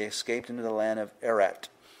sword, and they escaped into the land of Erat.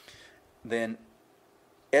 Then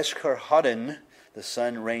Esarhaddon, the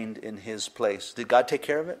son, reigned in his place. Did God take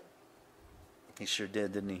care of it? He sure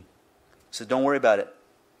did, didn't he? He said, don't worry about it.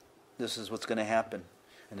 This is what's going to happen.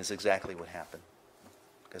 And it's exactly what happened.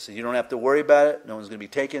 I said, you don't have to worry about it. No one's going to be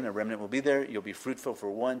taken. A remnant will be there. You'll be fruitful for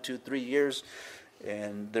 1, 2, 3 years.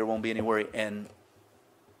 And there won't be any worry. And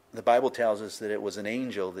the Bible tells us that it was an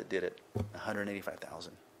angel that did it.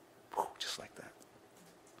 185,000. Just like that.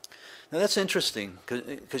 Now that's interesting.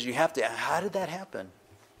 Because you have to, how did that happen?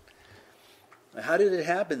 How did it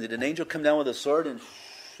happen? Did an angel come down with a sword and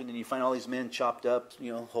then you find all these men chopped up,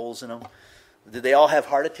 holes in them? Did they all have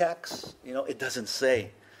heart attacks? It doesn't say.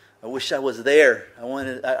 I wish I was there.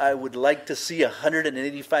 I would like to see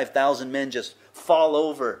 185,000 men just fall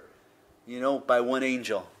over, by one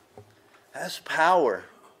angel. That's power.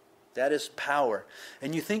 That is power.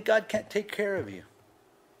 And you think God can't take care of you.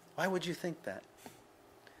 Why would you think that?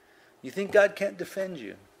 You think God can't defend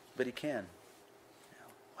you, but he can.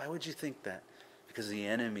 Why would you think that? Because the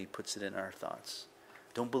enemy puts it in our thoughts.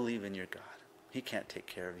 Don't believe in your God. He can't take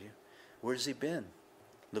care of you. Where's he been?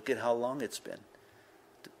 Look at how long it's been.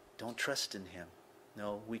 Don't trust in him.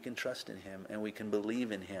 No, we can trust in him, and we can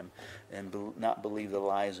believe in him, and not believe the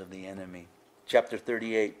lies of the enemy. Chapter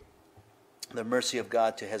 38, the mercy of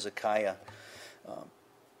God to Hezekiah.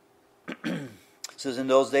 It says, in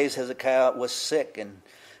those days Hezekiah was sick and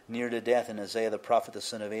near to death, and Isaiah the prophet, the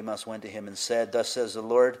son of Amos, went to him and said, thus says the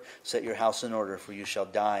Lord, set your house in order, for you shall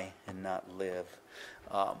die and not live.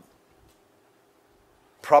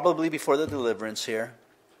 Probably before the deliverance here,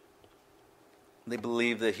 they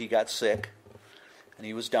believed that he got sick and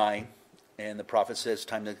he was dying, and the prophet says,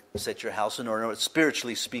 time to set your house in order.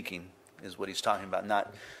 Spiritually speaking is what he's talking about.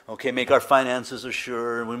 Not, okay, make our finances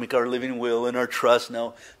assured, we make our living will and our trust.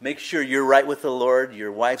 No, make sure you're right with the Lord,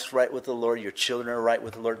 your wife's right with the Lord, your children are right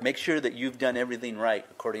with the Lord. Make sure that you've done everything right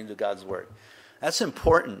according to God's word. That's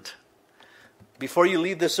important. Before you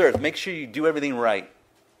leave this earth, make sure you do everything right.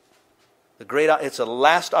 It's a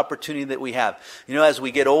last opportunity that we have. As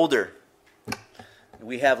we get older,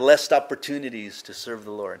 we have less opportunities to serve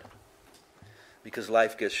the Lord because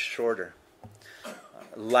life gets shorter.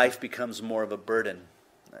 Life becomes more of a burden.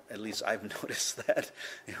 At least I've noticed that.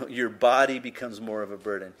 Your body becomes more of a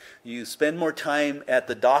burden. You spend more time at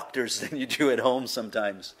the doctor's than you do at home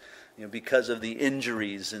sometimes, because of the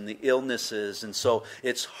injuries and the illnesses. And so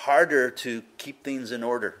it's harder to keep things in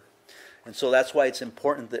order. And so that's why it's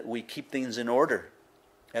important that we keep things in order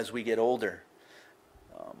as we get older.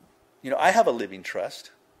 I have a living trust.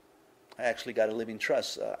 I actually got a living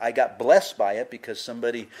trust. I got blessed by it because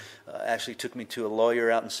somebody actually took me to a lawyer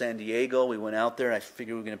out in San Diego. We went out there. I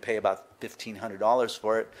figured we were going to pay about $1,500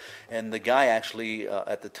 for it. And the guy actually,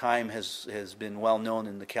 at the time, has been well known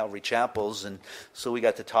in the Calvary chapels. And so we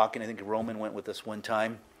got to talking. I think Ruben went with us one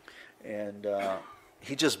time. And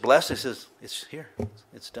he just blessed. He says, it's here.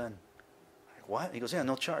 It's done. What? He goes, yeah,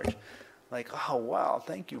 no charge. Like, oh, wow,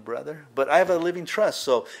 thank you, brother. But I have a living trust,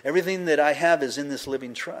 so everything that I have is in this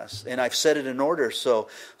living trust. And I've set it in order, so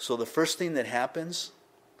the first thing that happens,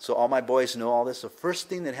 so all my boys know all this, the first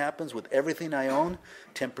thing that happens with everything I own,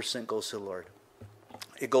 10% goes to the Lord.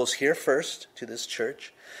 It goes here first, to this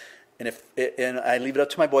church. And and I leave it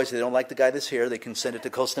up to my boys. If they don't like the guy that's here, they can send it to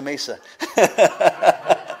Costa Mesa.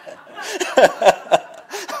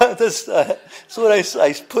 That's what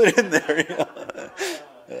I put in there.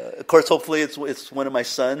 course, hopefully it's one of my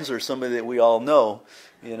sons or somebody that we all know,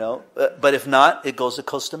 you know. But if not, it goes to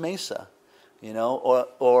Costa Mesa, you know,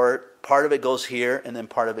 or part of it goes here and then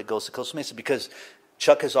part of it goes to Costa Mesa, because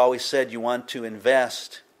Chuck has always said you want to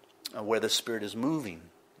invest where the Spirit is moving.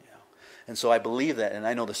 And so I believe that, and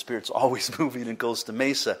I know the Spirit's always moving in Costa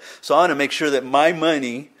Mesa. So I want to make sure that my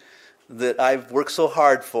money that I've worked so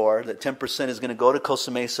hard for, that 10% is going to go to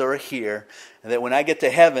Costa Mesa or here, and that when I get to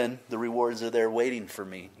heaven, the rewards are there waiting for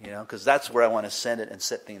me, you know, because that's where I want to send it and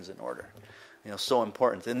set things in order. You know, so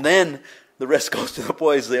important. And then the rest goes to the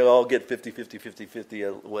boys. They all get 50,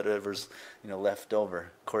 whatever's, you know, left over.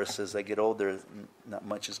 Of course, as I get older, not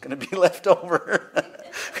much is going to be left over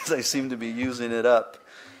because I seem to be using it up.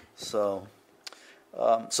 So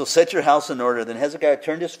set your house in order. Then Hezekiah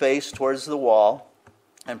turned his face towards the wall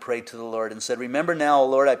and prayed to the Lord and said, remember now, O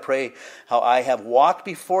Lord, I pray how I have walked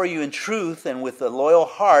before you in truth and with a loyal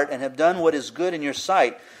heart and have done what is good in your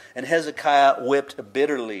sight. And Hezekiah wept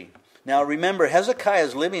bitterly. Now remember, Hezekiah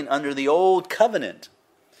is living under the old covenant,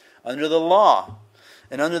 under the law.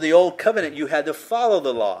 And under the old covenant, you had to follow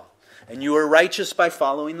the law. And you were righteous by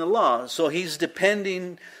following the law. So he's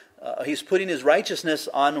depending... he's putting his righteousness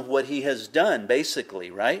on what he has done,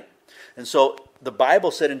 basically, right? And so the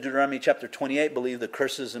Bible said in Deuteronomy chapter 28, believe the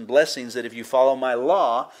curses and blessings, that if you follow my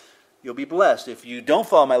law, you'll be blessed. If you don't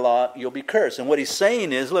follow my law, you'll be cursed. And what he's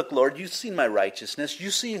saying is, look, Lord, you've seen my righteousness.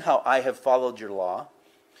 You've seen how I have followed your law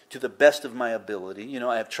to the best of my ability. You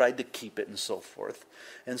know, I have tried to keep it and so forth.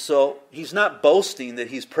 And so he's not boasting that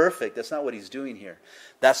he's perfect. That's not what he's doing here.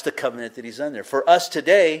 That's the covenant that he's under. For us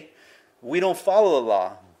today, we don't follow the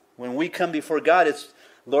law. When we come before God, it's,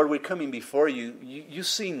 Lord, we're coming before you. You've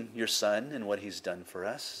seen your Son and what he's done for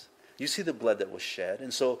us. You see the blood that was shed.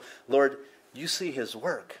 And so, Lord, you see his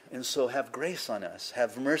work. And so have grace on us.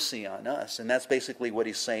 Have mercy on us. And that's basically what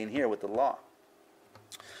he's saying here with the law.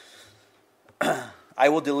 I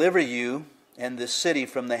will deliver you and this city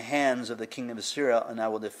from the hands of the king of Assyria, and I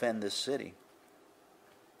will defend this city.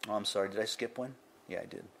 Oh, I'm sorry. Did I skip one? Yeah, I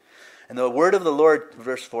did. And the word of the Lord,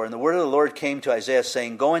 verse 4, and the word of the Lord came to Isaiah,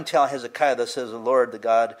 saying, go and tell Hezekiah, thus says the Lord, the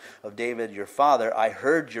God of David, your father, I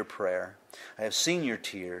heard your prayer. I have seen your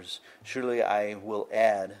tears. Surely I will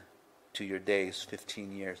add to your days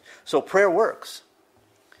 15 years. So prayer works.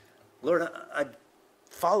 Lord, I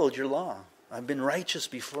followed your law. I've been righteous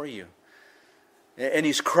before you. And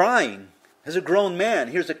he's crying. As a grown man,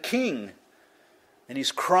 here's a king. And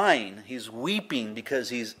he's crying. He's weeping because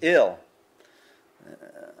he's ill.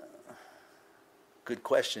 Good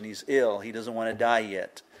question. He's ill. He doesn't want to die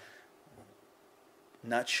yet.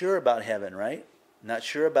 Not sure about heaven, right? Not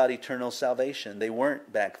sure about eternal salvation. They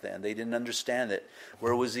weren't back then. They didn't understand it.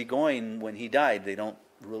 Where was he going when he died? They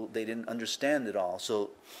didn't understand it all.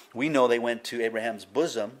 So we know they went to Abraham's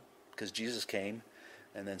bosom because Jesus came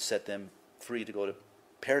and then set them free to go to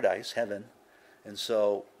paradise, heaven. And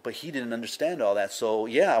so, but he didn't understand all that. So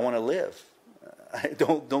yeah, I want to live.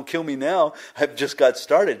 Don't kill me now. I've just got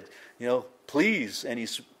started. You know, please. And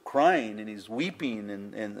he's crying and he's weeping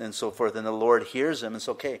and so forth. And the Lord hears him. It's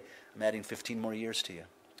okay. I'm adding 15 more years to you.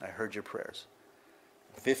 I heard your prayers.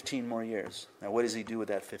 15 more years. Now what does he do with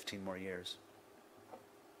that 15 more years?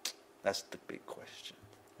 That's the big question.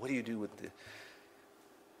 What do you do with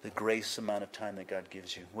the grace amount of time that God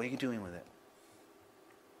gives you? What are you doing with it?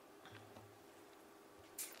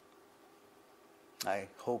 I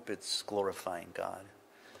hope it's glorifying God.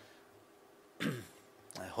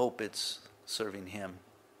 I hope it's serving him.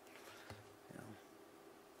 You know,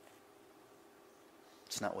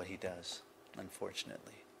 it's not what he does,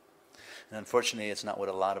 unfortunately. And unfortunately, it's not what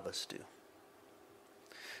a lot of us do.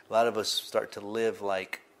 A lot of us start to live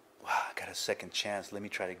like, wow, I got a second chance. Let me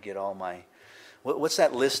try to get all my... What's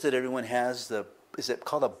that list that everyone has? Is it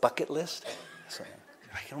called a bucket list?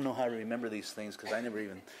 I don't know how to remember these things because I never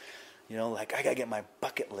even... You know, like, I got to get my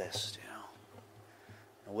bucket list, you know.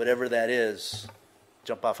 And whatever that is,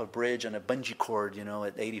 jump off a bridge on a bungee cord, you know,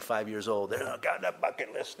 at 85 years old. I got that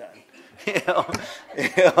bucket list done. You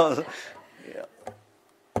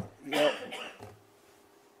know,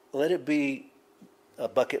 let it be a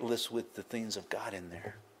bucket list with the things of God in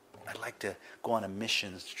there. I'd like to go on a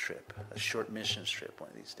missions trip, a short missions trip one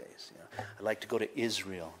of these days. You know, I'd like to go to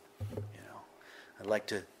Israel. You know, I'd like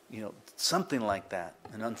to, you know, something like that.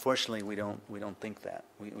 And unfortunately, we don't think that.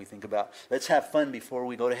 We think about, let's have fun before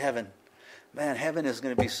we go to heaven. Man, heaven is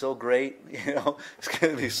going to be so great. You know, it's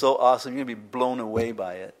going to be so awesome. You're going to be blown away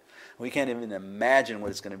by it. We can't even imagine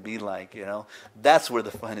what it's going to be like. You know, that's where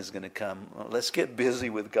the fun is going to come. Well, let's get busy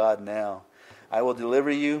with God now. I will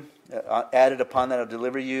deliver you. Added upon that, I'll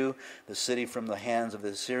deliver you, the city from the hands of the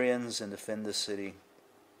Assyrians, and defend the city.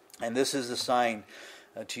 And this is the sign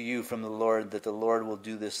to you from the Lord, that the Lord will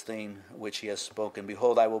do this thing which he has spoken.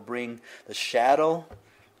 Behold, I will bring the shadow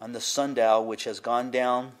on the sundial which has gone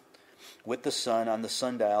down with the sun on the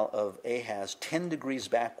sundial of Ahaz 10 degrees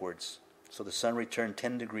backwards. So the sun returned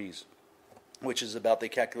 10 degrees, which is about, they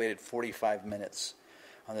calculated, 45 minutes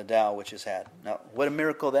on the dial which is had. Now, what a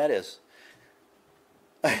miracle that is.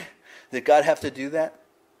 Did God have to do that?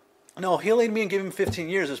 No, healing me and giving him 15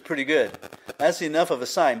 years is pretty good. That's enough of a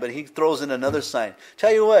sign, but he throws in another sign.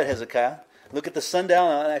 Tell you what, Hezekiah, look at the sundial,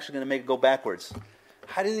 and I'm actually going to make it go backwards.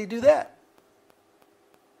 How did he do that?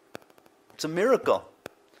 It's a miracle.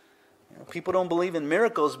 People don't believe in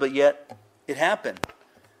miracles, but yet it happened.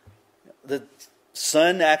 The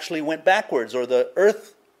sun actually went backwards, or the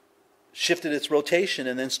earth shifted its rotation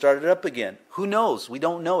and then started up again. Who knows? We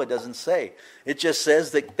don't know. It doesn't say. It just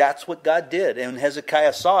says that that's what God did. And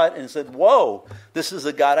Hezekiah saw it and said, whoa, this is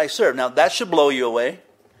the God I serve. Now that should blow you away.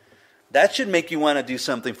 That should make you want to do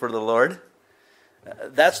something for the Lord.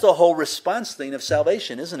 That's the whole response thing of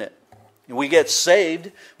salvation, isn't it? We get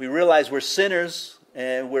saved. We realize we're sinners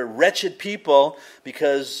and we're wretched people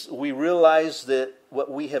because we realize that what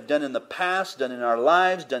we have done in the past, done in our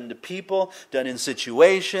lives, done to people, done in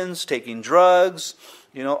situations, taking drugs,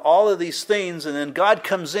 all of these things. And then God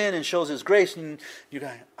comes in and shows his grace, and you go,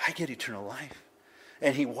 I get eternal life.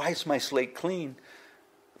 And he wipes my slate clean.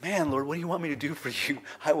 Man, Lord, what do you want me to do for you?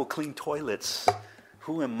 I will clean toilets.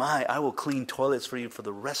 Who am I? I will clean toilets for you for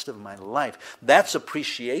the rest of my life. That's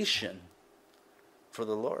appreciation for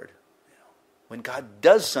the Lord. When God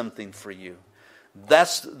does something for you,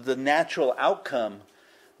 that's the natural outcome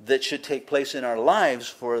that should take place in our lives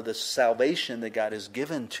for the salvation that God has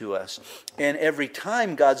given to us. And every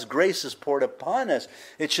time God's grace is poured upon us,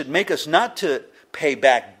 it should make us not to pay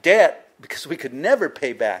back debt, because we could never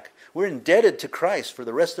pay back. We're indebted to Christ for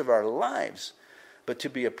the rest of our lives, but to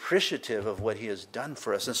be appreciative of what he has done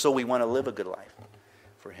for us. And so we want to live a good life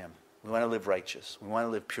for him. We want to live righteous. We want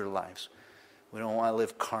to live pure lives. We don't want to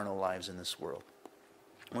live carnal lives in this world.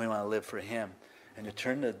 We want to live for him. And to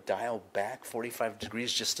turn the dial back 45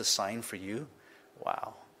 degrees just a sign for you?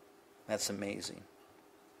 Wow. That's amazing.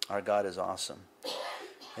 Our God is awesome.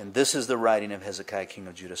 And this is the writing of Hezekiah, king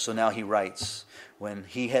of Judah. So now he writes, when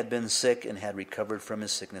he had been sick and had recovered from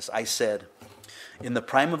his sickness, I said, in the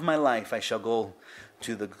prime of my life I shall go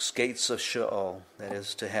to the gates of Sheol, that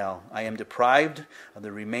is, to hell. I am deprived of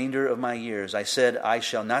the remainder of my years. I said, I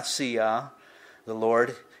shall not see the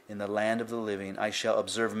Lord in the land of the living. I shall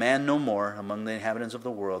observe man no more among the inhabitants of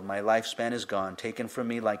the world. My lifespan is gone, taken from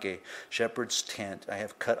me like a shepherd's tent. I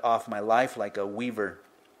have cut off my life like a weaver.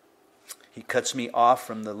 He cuts me off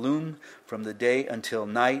from the loom, from the day until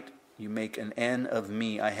night. You make an end of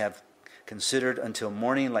me. I have considered until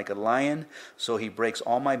morning like a lion. So he breaks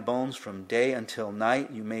all my bones from day until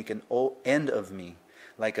night. You make an end of me.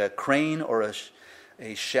 Like a crane or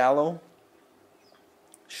a swallow.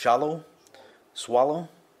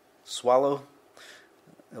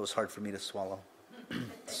 It was hard for me to swallow.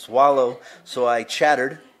 Swallow. So I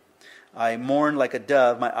chattered. I mourned like a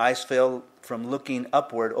dove. My eyes failed from looking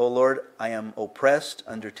upward. O Lord, I am oppressed,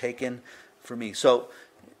 undertaken for me. So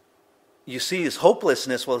you see his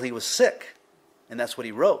hopelessness while he was sick. And that's what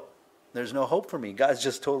he wrote. There's no hope for me. God's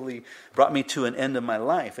just totally brought me to an end of my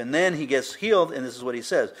life. And then he gets healed, and this is what he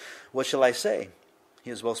says. What shall I say? He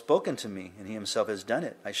has well spoken to me, and he himself has done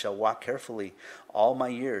it. I shall walk carefully all my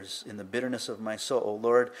years in the bitterness of my soul. O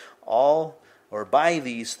Lord, by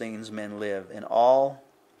these things men live, and all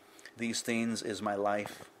these things is my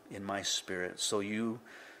life in my spirit. So you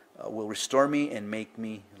will restore me and make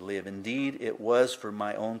me live. Indeed, it was for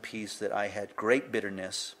my own peace that I had great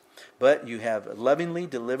bitterness. But you have lovingly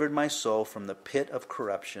delivered my soul from the pit of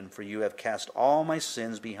corruption, for you have cast all my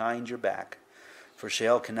sins behind your back. For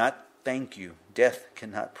Sheol cannot thank you. Death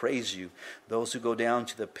cannot praise you. Those who go down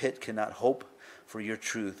to the pit cannot hope for your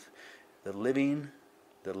truth. The living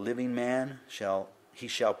man shall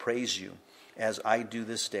praise you, as I do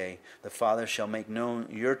this day. The Father shall make known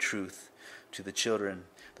your truth to the children.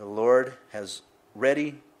 The Lord was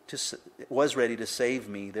ready to save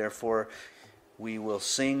me. Therefore, we will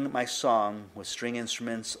sing my song with string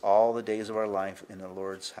instruments all the days of our life in the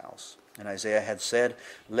Lord's house. And Isaiah had said,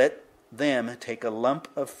 let them take a lump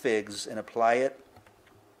of figs and apply it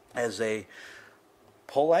as a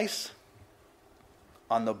poultice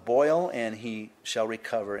on the boil, and he shall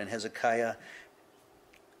recover. And Hezekiah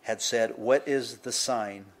had said, what is the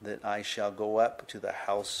sign that I shall go up to the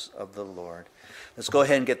house of the Lord? Let's go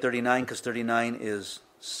ahead and get 39, because 39 is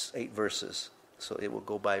 8 verses. So it will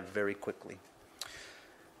go by very quickly.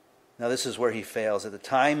 Now this is where he fails. At the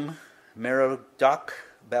time Merodach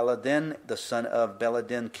Baladan, the son of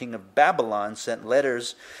Baladan, king of Babylon, sent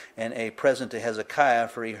letters and a present to Hezekiah,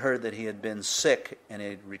 for he heard that he had been sick and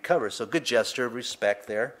he'd recover. So good gesture of respect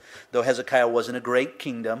there. Though Hezekiah wasn't a great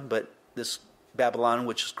kingdom, but this Babylon,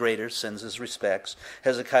 which is greater, sends his respects.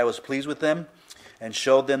 Hezekiah was pleased with them and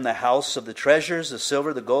showed them the house of the treasures, the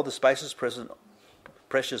silver, the gold, the spices,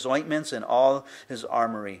 precious ointments, and all his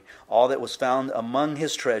armory. All that was found among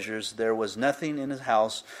his treasures, there was nothing in his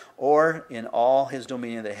house or in all his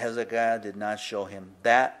dominion that Hezekiah did not show him.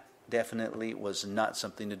 That definitely was not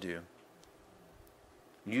something to do.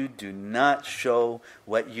 You do not show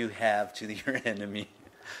what you have to your enemy,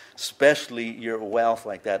 especially your wealth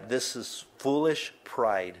like that. This is foolish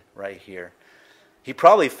pride right here. He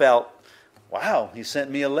probably felt, wow, he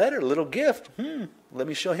sent me a letter, a little gift. Let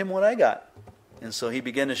me show him what I got. And so he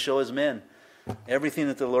began to show his men everything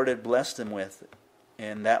that the Lord had blessed him with.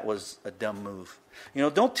 And that was a dumb move.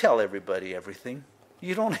 Don't tell everybody everything.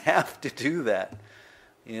 You don't have to do that.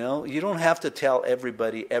 You don't have to tell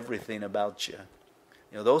everybody everything about you.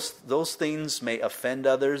 Those things may offend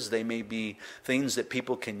others. They may be things that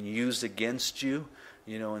people can use against you,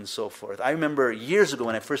 and so forth. I remember years ago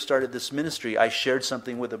when I first started this ministry, I shared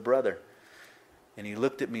something with a brother. And he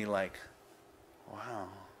looked at me like, wow,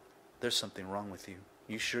 there's something wrong with you.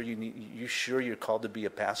 You sure you're called to be a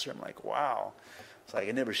pastor? I'm like, wow. It's like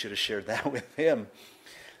I never should have shared that with him.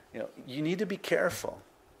 You need to be careful.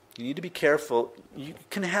 You need to be careful. You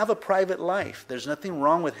can have a private life. There's nothing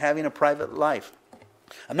wrong with having a private life.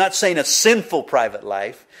 I'm not saying a sinful private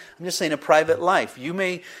life. I'm just saying a private life. You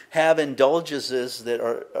may have indulgences that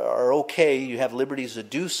are okay. You have liberties to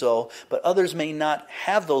do so, but others may not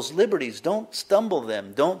have those liberties. Don't stumble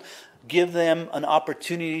them. Don't give them an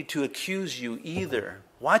opportunity to accuse you either.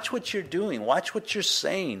 Watch what you're doing. Watch what you're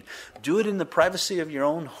saying. Do it in the privacy of your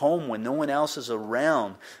own home when no one else is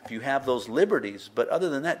around, if you have those liberties. But other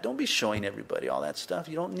than that, don't be showing everybody all that stuff.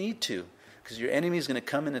 You don't need to, because your enemy is going to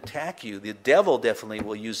come and attack you. The devil definitely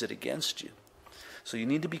will use it against you. So you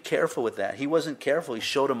need to be careful with that. He wasn't careful. He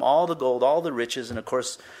showed him all the gold, all the riches, and of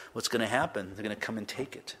course, what's going to happen? They're going to come and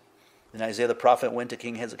take it. Then Isaiah the prophet went to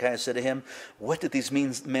King Hezekiah and said to him, "What did these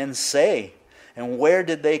men say? And where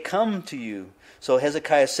did they come to you?" So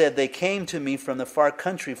Hezekiah said, "They came to me from the far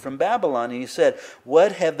country, from Babylon." And he said,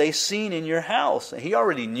 "What have they seen in your house?" And he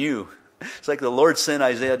already knew. It's like the Lord sent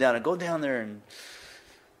Isaiah down and go down there and,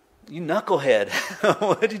 you knucklehead,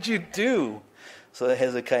 what did you do? So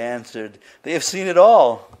Hezekiah answered, "They have seen it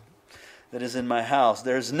all that is in my house.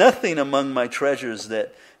 There is nothing among my treasures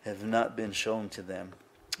that have not been shown to them."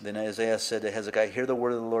 Then Isaiah said to Hezekiah, "Hear the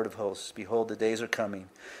word of the Lord of hosts. Behold, the days are coming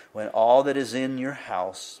when all that is in your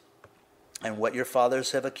house and what your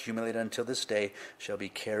fathers have accumulated until this day shall be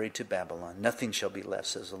carried to Babylon. Nothing shall be left,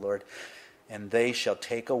 says the Lord. And they shall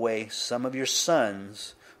take away some of your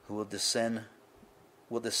sons who will descendant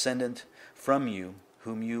from you,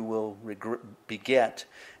 whom you will beget,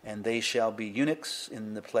 and they shall be eunuchs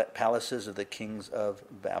in the palaces of the kings of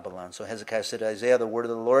Babylon." So Hezekiah said to Isaiah, "The word of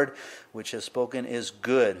the Lord which has spoken is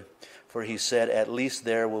good. For he said, at least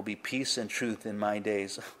there will be peace and truth in my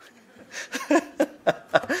days."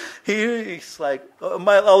 He's like,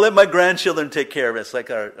 I'll let my grandchildren take care of it. It's like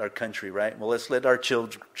our country, right? Well, let's let our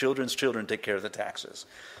children's children take care of the taxes.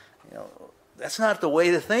 That's not the way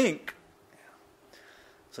to think.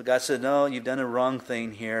 So God said, "No, you've done a wrong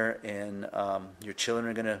thing here, and your children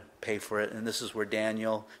are going to pay for it." And this is where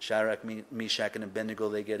Daniel, Shadrach, Meshach, and Abednego,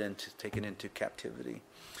 they get taken into captivity.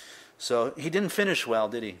 So he didn't finish well,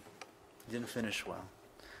 did he? He didn't finish well.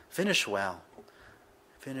 Finish well.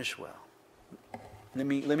 Finish well. Let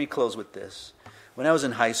me close with this. When I was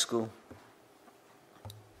in high school,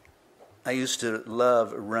 I used to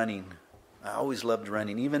love running. I always loved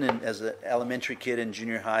running. Even as an elementary kid in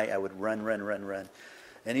junior high, I would run.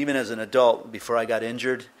 And even as an adult, before I got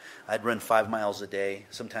injured, I'd run 5 miles a day,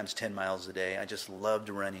 sometimes 10 miles a day. I just loved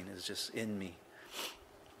running. It was just in me.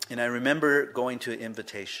 And I remember going to an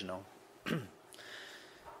invitational.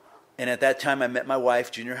 And at that time, I met my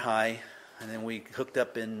wife, junior high. And then we hooked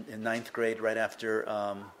up in ninth grade right after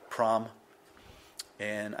prom.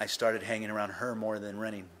 And I started hanging around her more than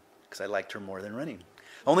running, because I liked her more than running.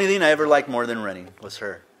 Only thing I ever liked more than running was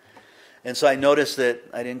her. And so I noticed that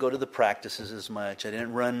I didn't go to the practices as much. I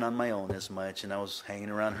didn't run on my own as much. And I was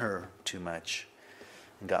hanging around her too much.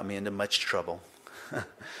 And got me into much trouble.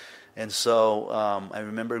 And so I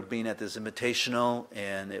remember being at this invitational.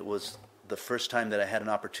 And it was the first time that I had an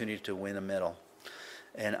opportunity to win a medal.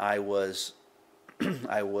 And I was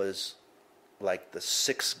like the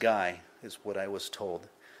 6th guy, is what I was told.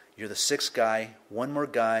 You're the 6th guy. One more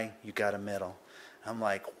guy, you got a medal. I'm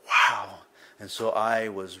like, wow. And so I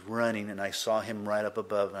was running, and I saw him right up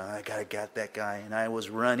above, and I got that guy. And I was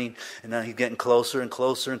running, and now he's getting closer and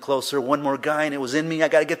closer and closer. One more guy, and it was in me. I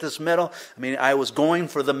got to get this medal. I mean, I was going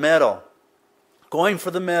for the medal. Going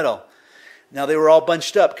for the medal. Now, they were all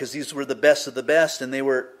bunched up because these were the best of the best, and they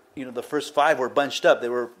were, the first 5 were bunched up. They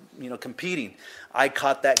were, competing. I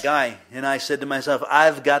caught that guy, and I said to myself,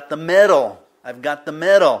 I've got the medal. I've got the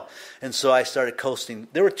medal. And so I started coasting.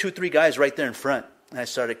 There were 2, 3 guys right there in front. And I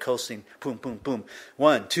started coasting. Boom, boom, boom.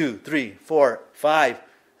 1, 2, 3, 4, 5.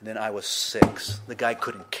 And then I was 6. The guy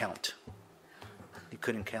couldn't count. He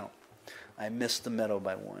couldn't count. I missed the medal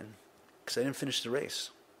by 1 because I didn't finish the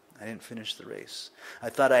race. I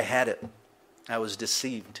thought I had it. I was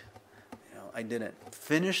deceived. I didn't.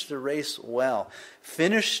 Finish the race well.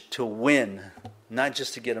 Finish to win, not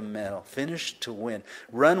just to get a medal. Finish to win.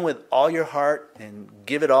 Run with all your heart and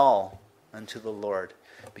give it all unto the Lord,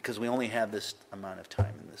 because we only have this amount of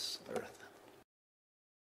time in this earth.